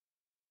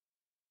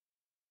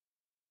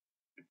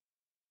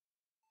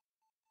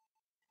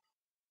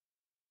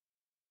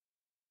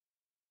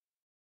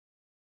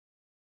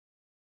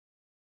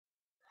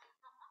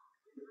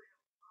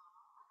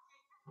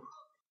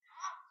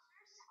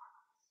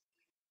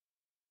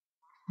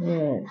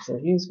 Alright, so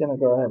he's gonna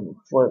go ahead and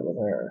flirt with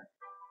her.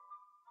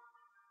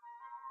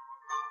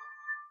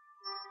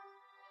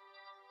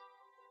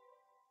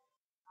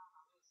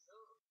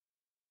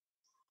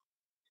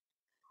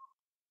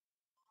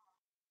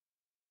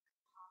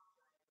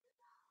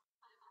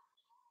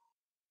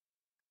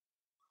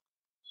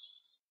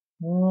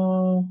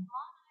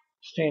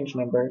 Exchange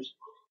numbers.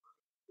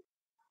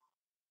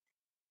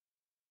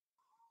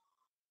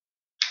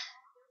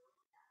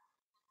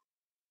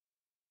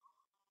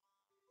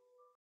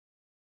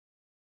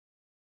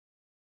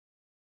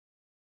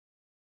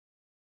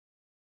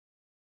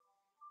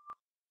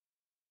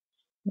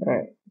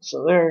 Alright,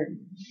 so they're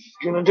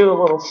gonna do a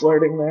little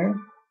flirting there.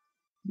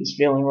 He's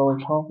feeling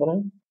really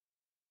confident.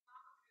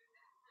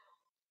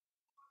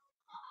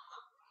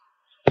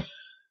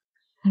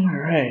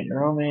 Alright,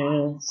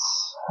 romance.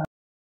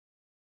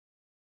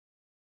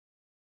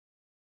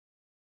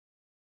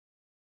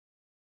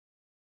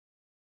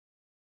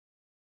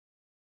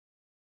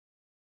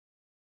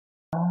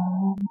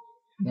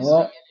 You know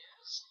what?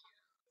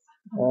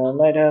 I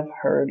might have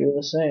her do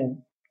the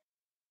same.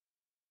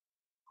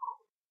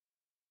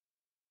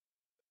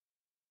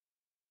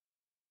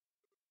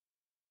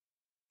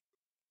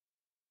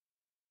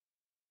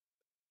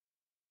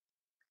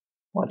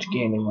 Watch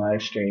gaming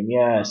live stream,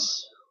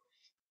 yes.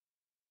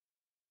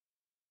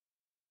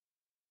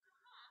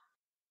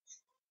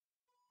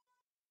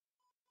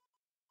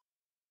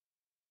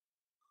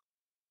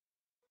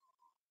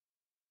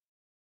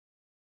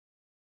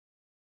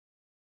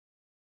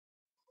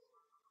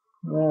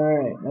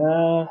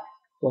 Alright,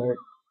 flirt.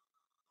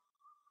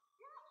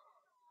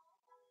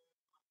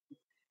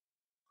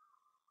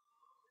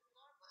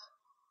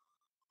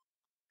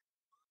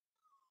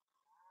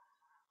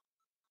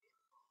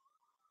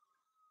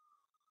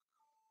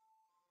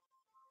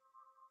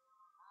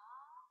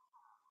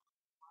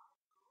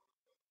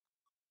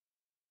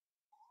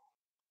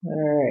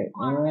 Alright,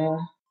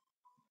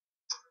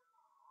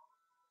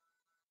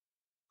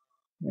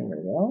 there we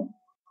go.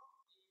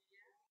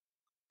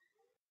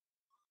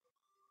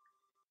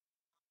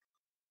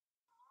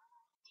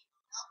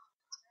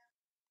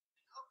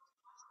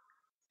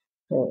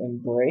 So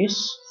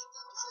embrace.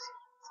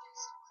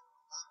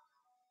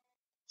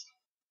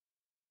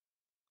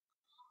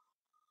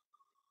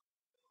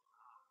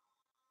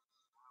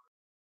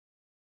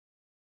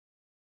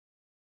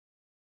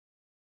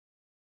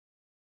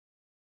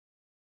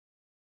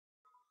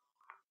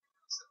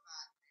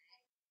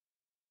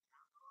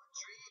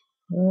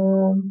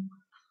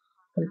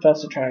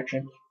 Confess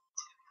attraction.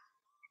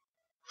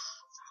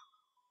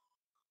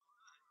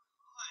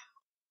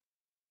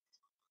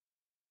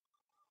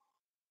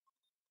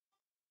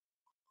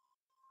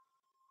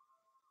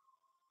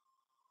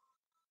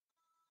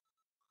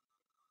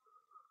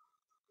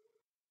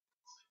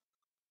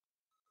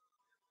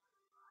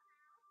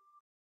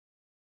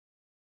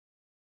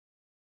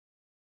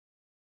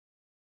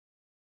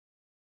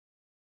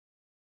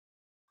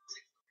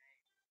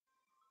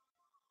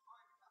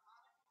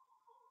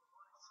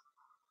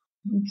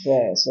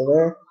 Okay, so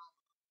they're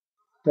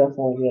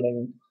definitely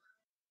getting.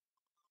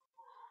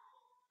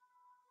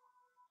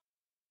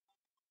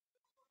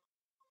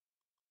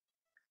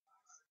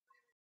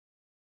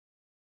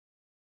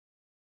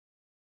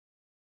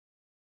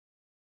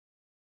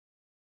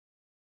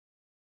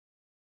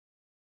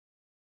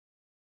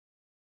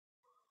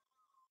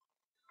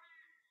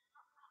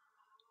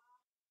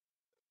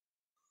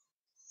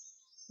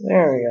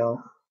 There we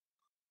go.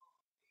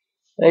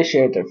 They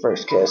shared their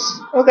first kiss.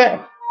 Okay,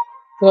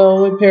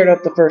 so we paired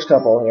up the first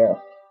couple here.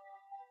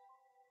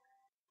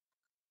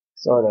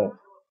 Sort of.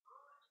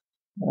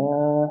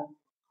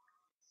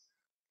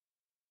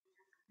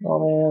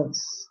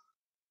 Romance.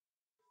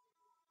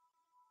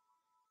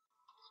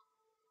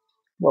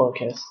 Little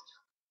kiss.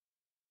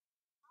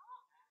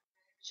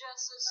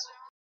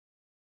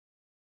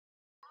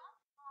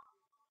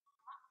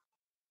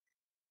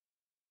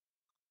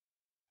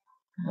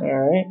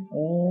 Alright,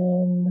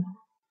 and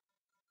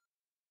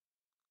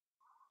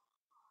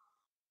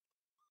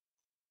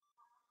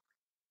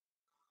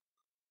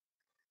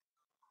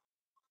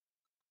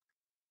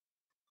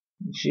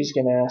she's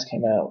gonna ask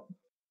him out.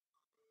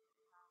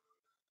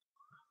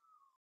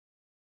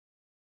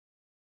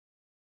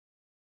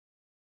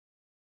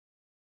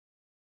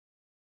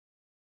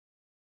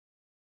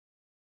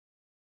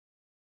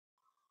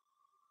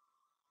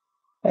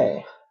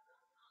 Hey.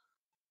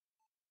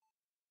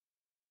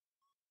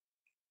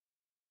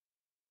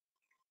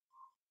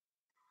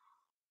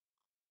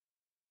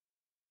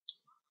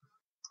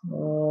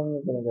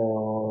 We're gonna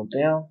go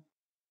down.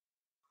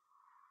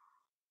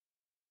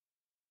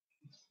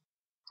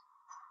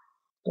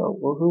 Go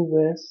woohoo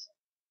with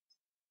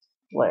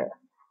Blair.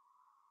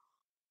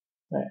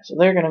 Alright, so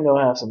they're gonna go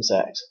have some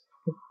sex.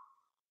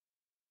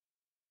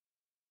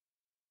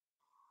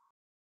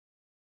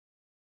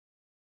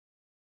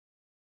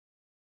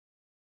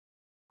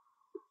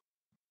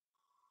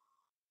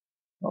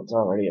 Well, it's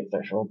already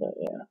official, but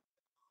yeah.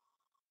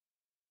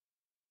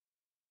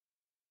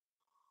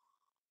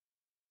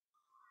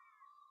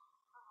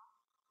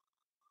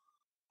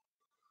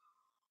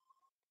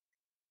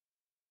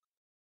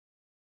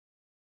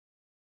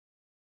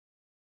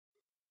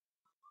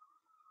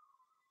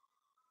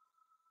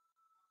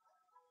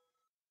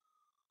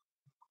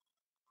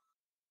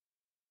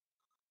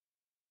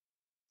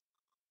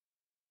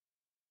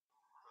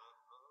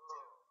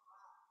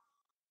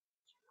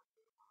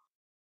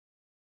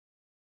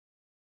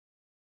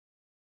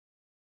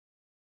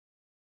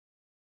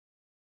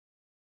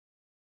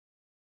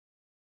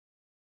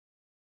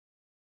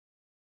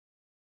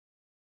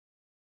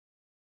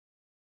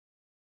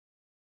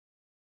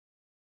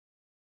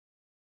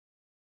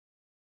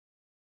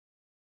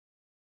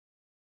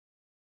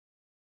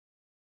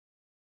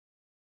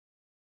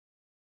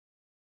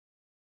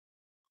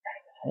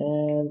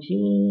 And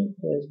he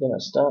is going to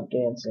stop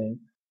dancing.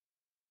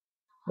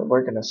 But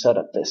we're going to set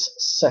up this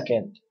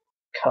second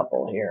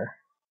couple here.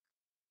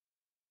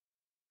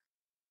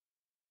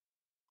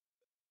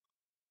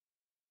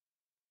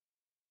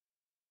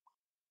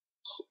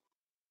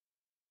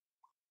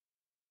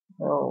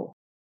 Oh.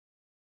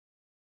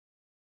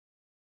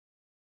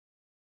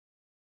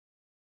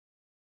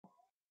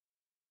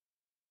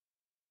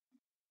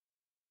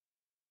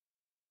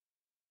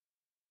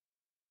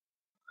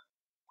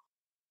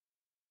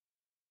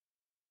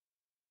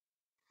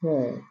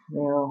 Okay,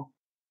 now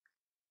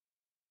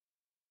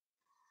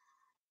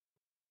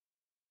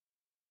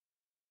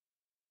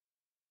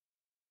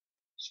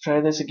let's try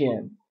this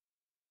again.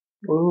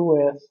 Woo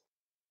with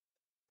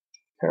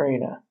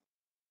Karina.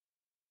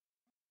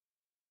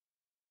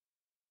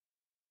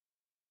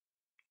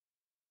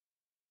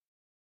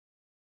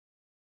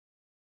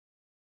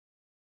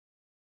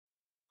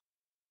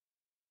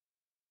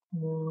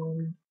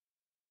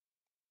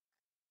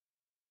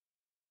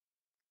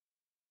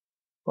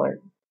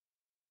 Flirt.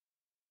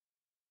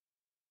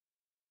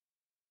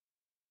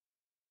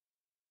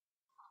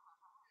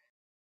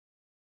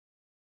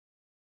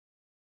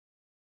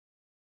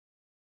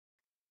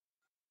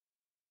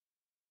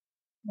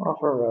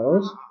 Offer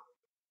Rose.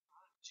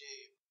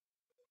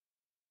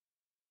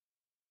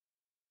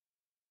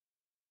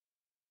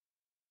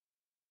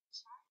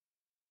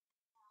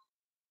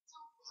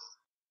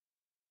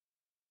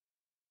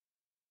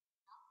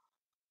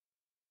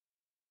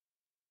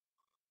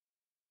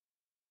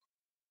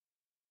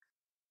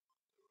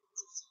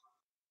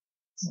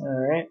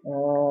 Alright,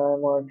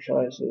 more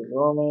choices.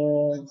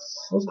 Romance.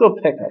 Let's go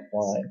pickup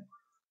line.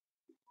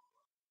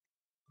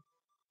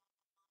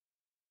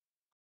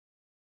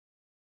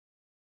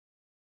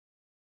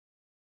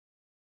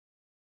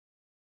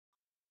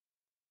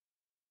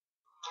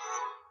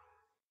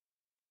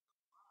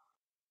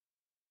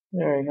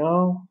 There we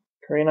go.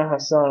 Karina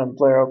Hassan and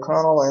Blair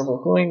O'Connell are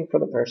woohooing for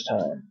the first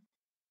time.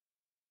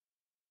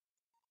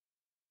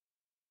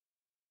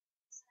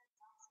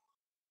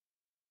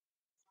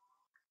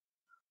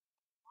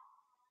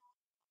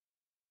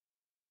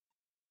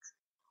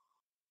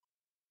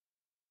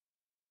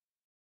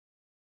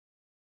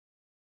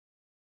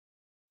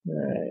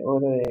 Alright,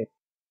 what do they...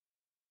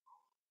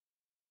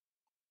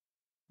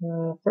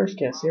 first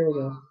guess, here we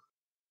go.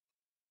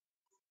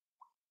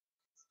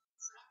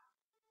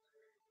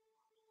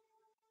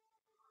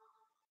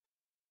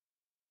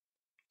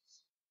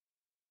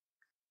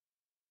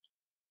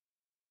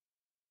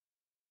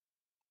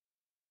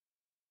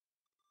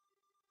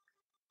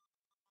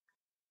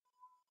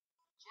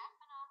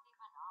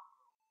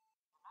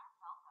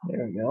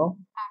 There we go.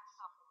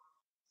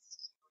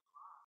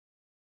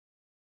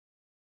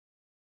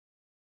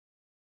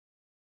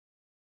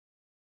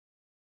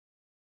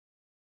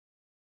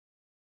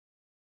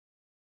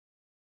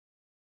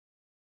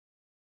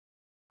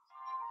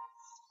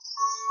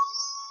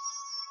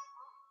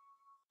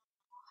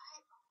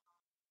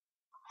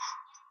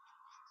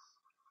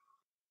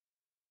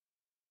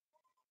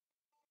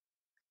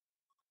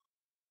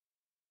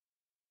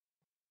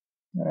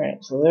 Alright,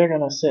 so they're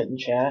gonna sit and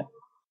chat.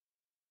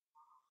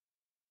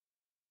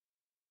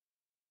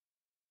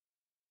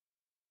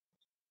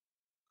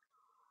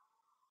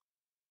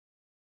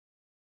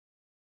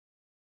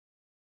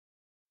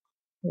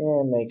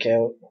 And make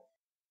out.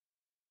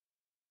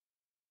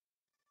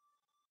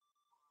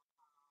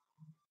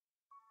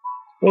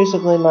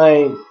 Basically,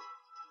 my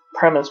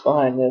premise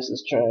behind this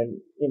is trying,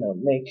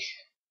 make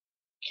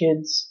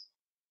kids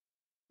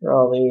for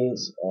all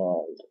these,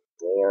 and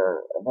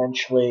they're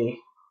eventually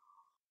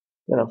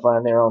gonna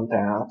find their own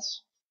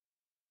paths.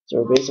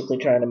 So we're basically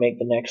trying to make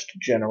the next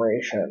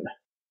generation.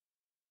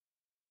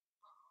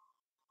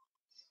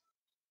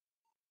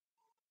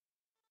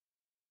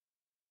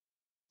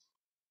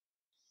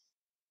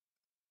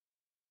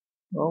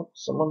 Oh,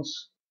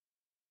 someone's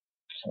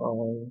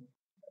calling.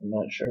 I'm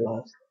not sure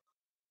who.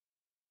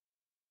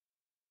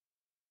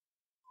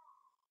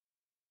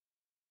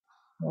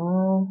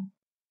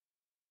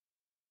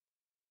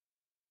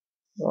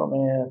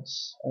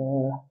 Romance.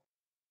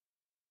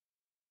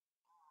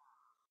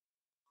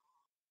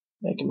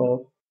 Make a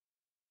move.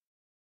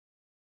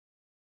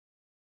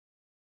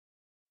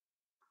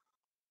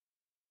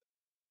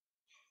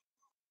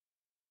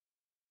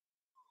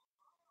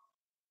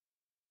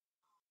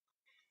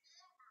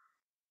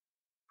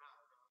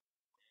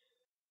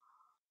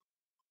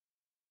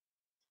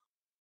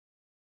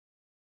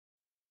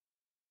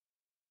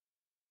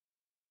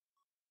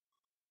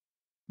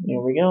 Here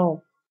we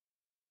go.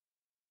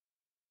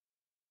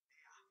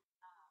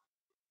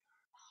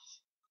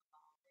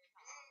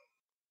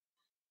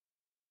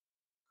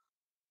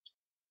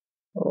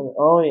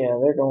 Oh yeah,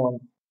 they're going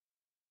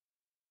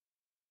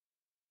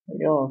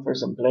for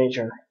some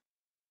pleasure.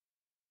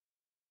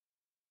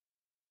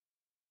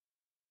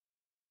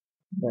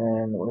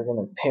 Then we're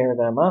gonna pair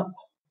them up.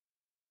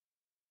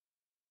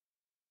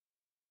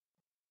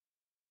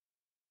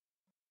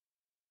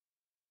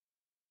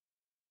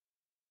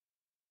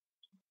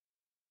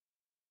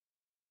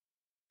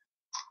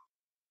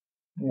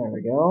 There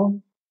we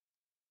go.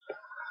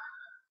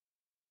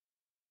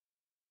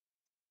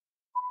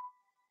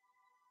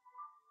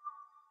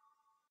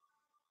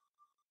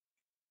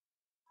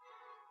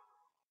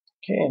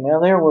 Okay, now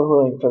they're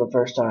woohooing for the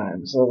first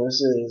time. So this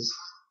is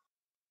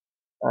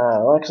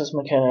Alexis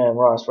McKenna and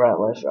Ross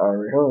Ratliff are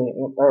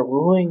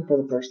woohooing for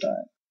the first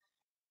time.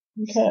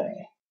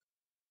 Okay.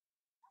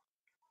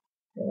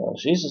 Well,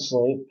 she's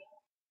asleep.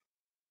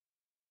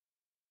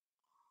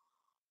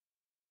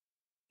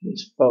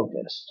 He's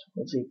focused.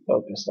 What's he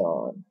focused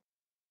on?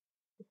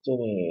 What do you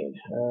need?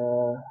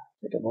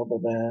 Take a bubble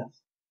bath.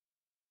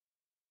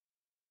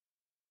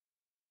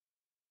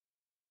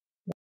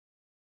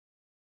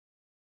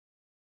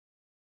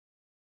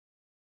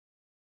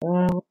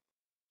 Let's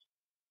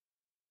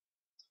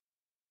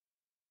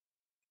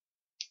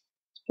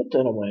put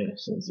that away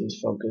since he's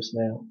focused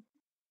now.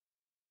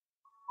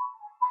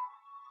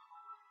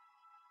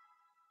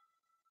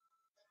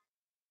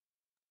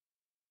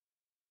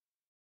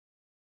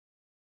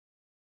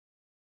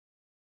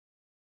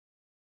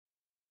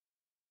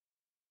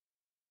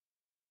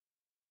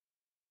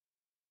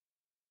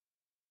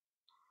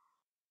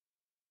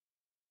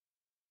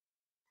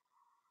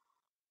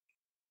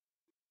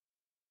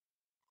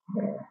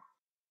 There.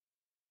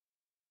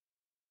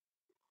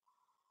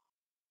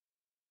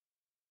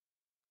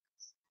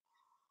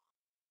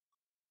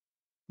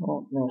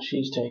 Well, now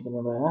she's taking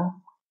a bath.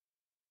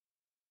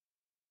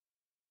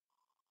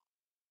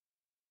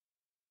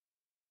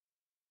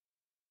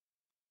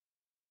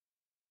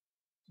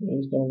 So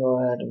he's gonna go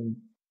ahead and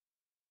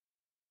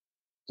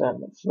put that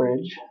in the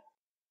fridge.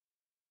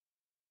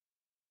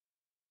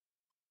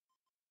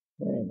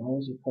 Hey, why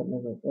is he putting it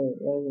in the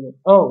fridge?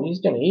 Oh, he's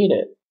gonna eat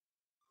it.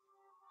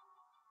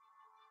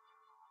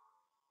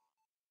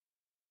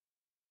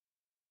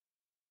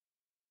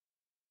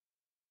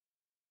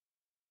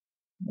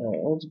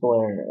 Alright, what's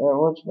Blair?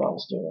 What's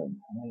Ross doing?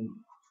 He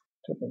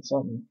cooking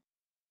something.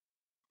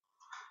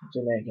 What's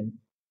he making?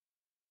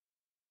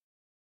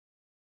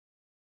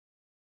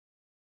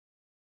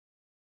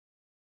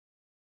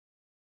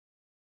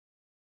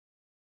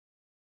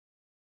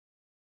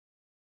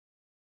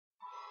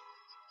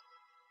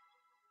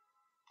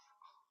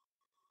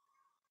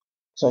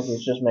 Looks like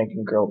he's just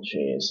making grilled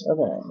cheese.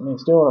 Okay, and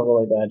he's doing a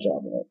really bad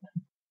job of it.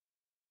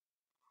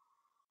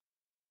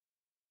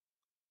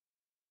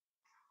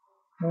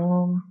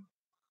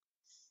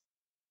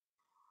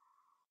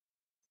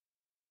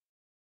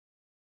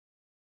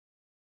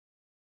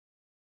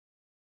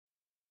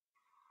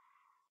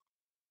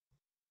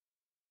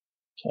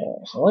 Okay,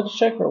 so let's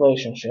check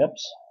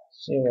relationships.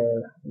 See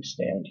where we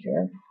stand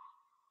here.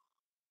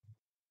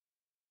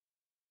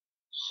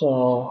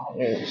 So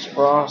it's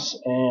Ross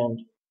and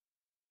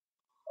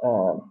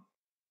um,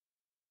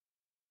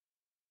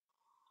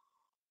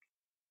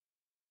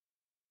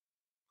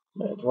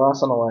 it's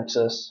Ross and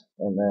Alexis,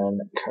 and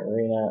then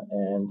Karina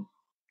and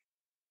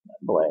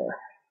Blair.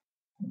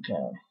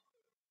 Okay.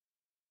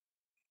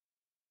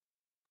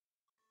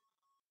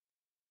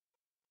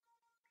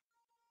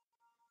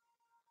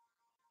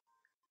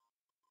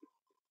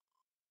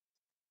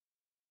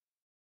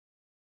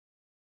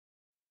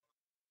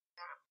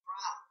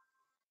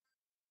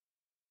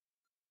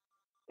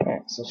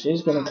 Alright, so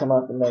she's gonna come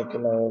up and make a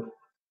move.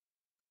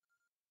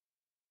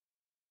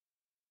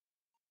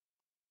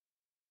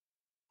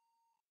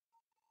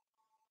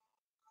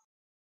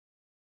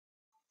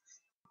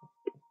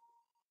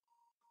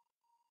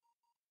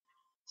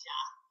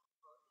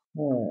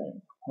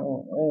 Alright,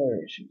 oh,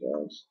 there she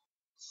goes.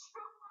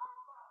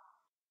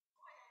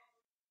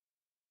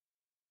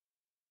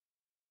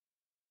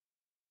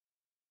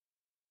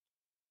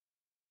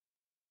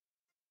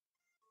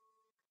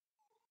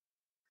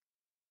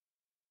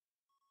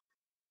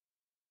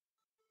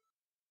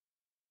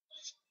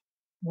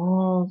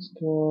 Let's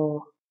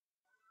go.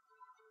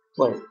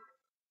 Flirt.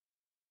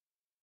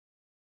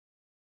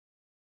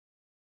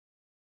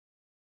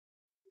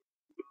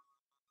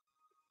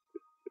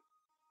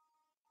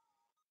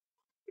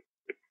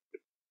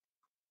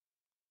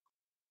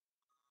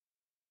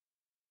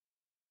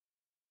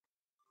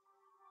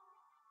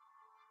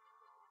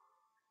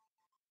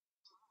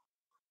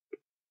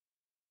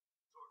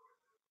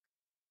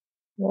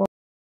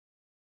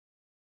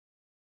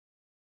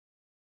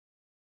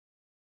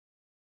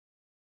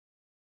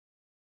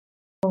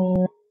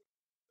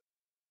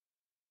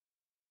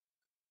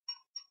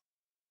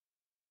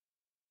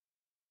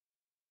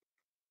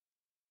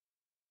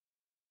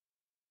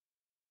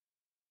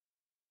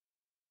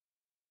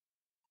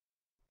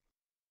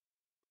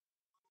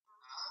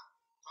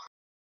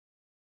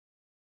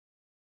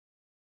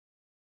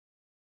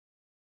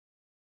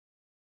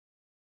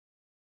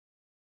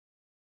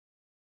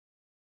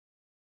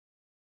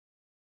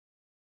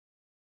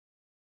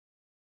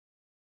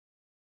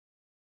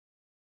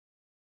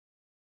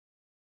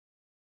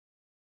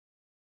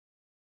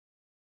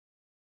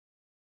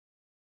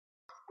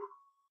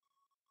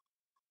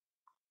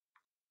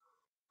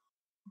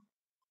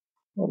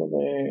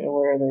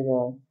 Where are they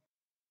going?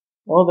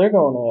 Well, they're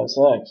going to have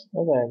sex.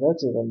 Okay,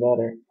 that's even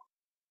better.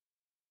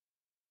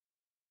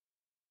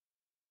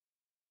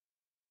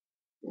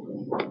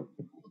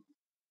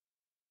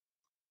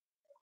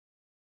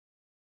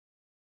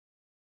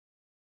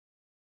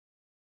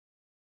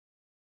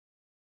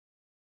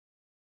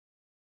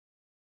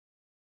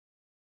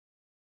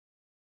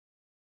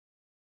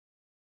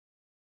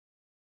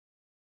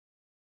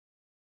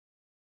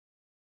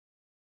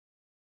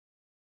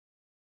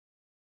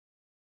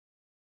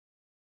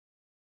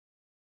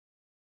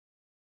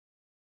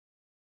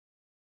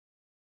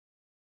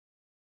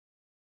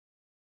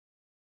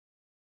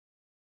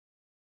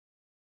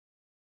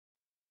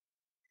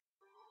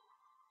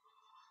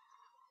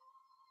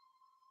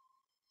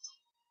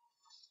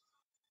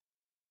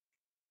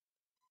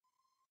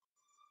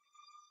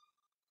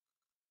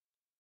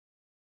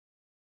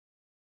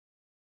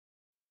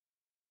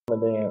 the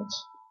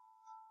dance.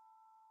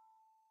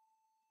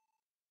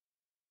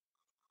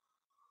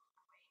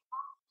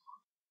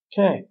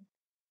 Okay,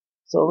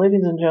 so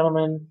ladies and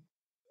gentlemen,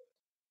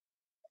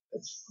 I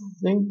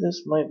think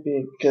this might be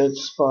a good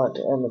spot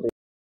to end the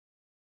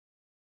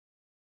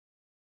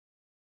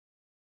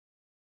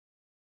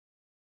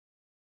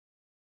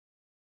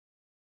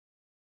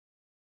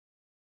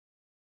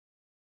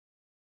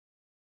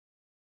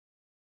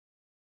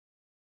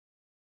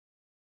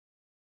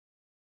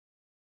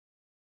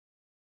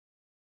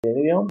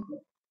video.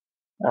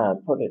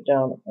 Put it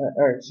down,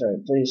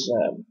 please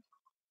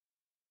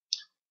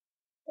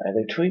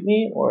either tweet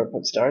me or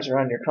put stars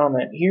around your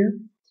comment here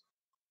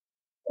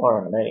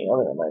or on any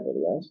other of my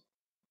videos.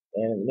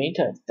 And in the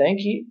meantime, thank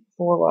you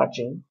for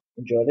watching.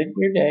 Enjoy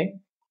your day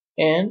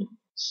and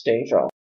stay frosty.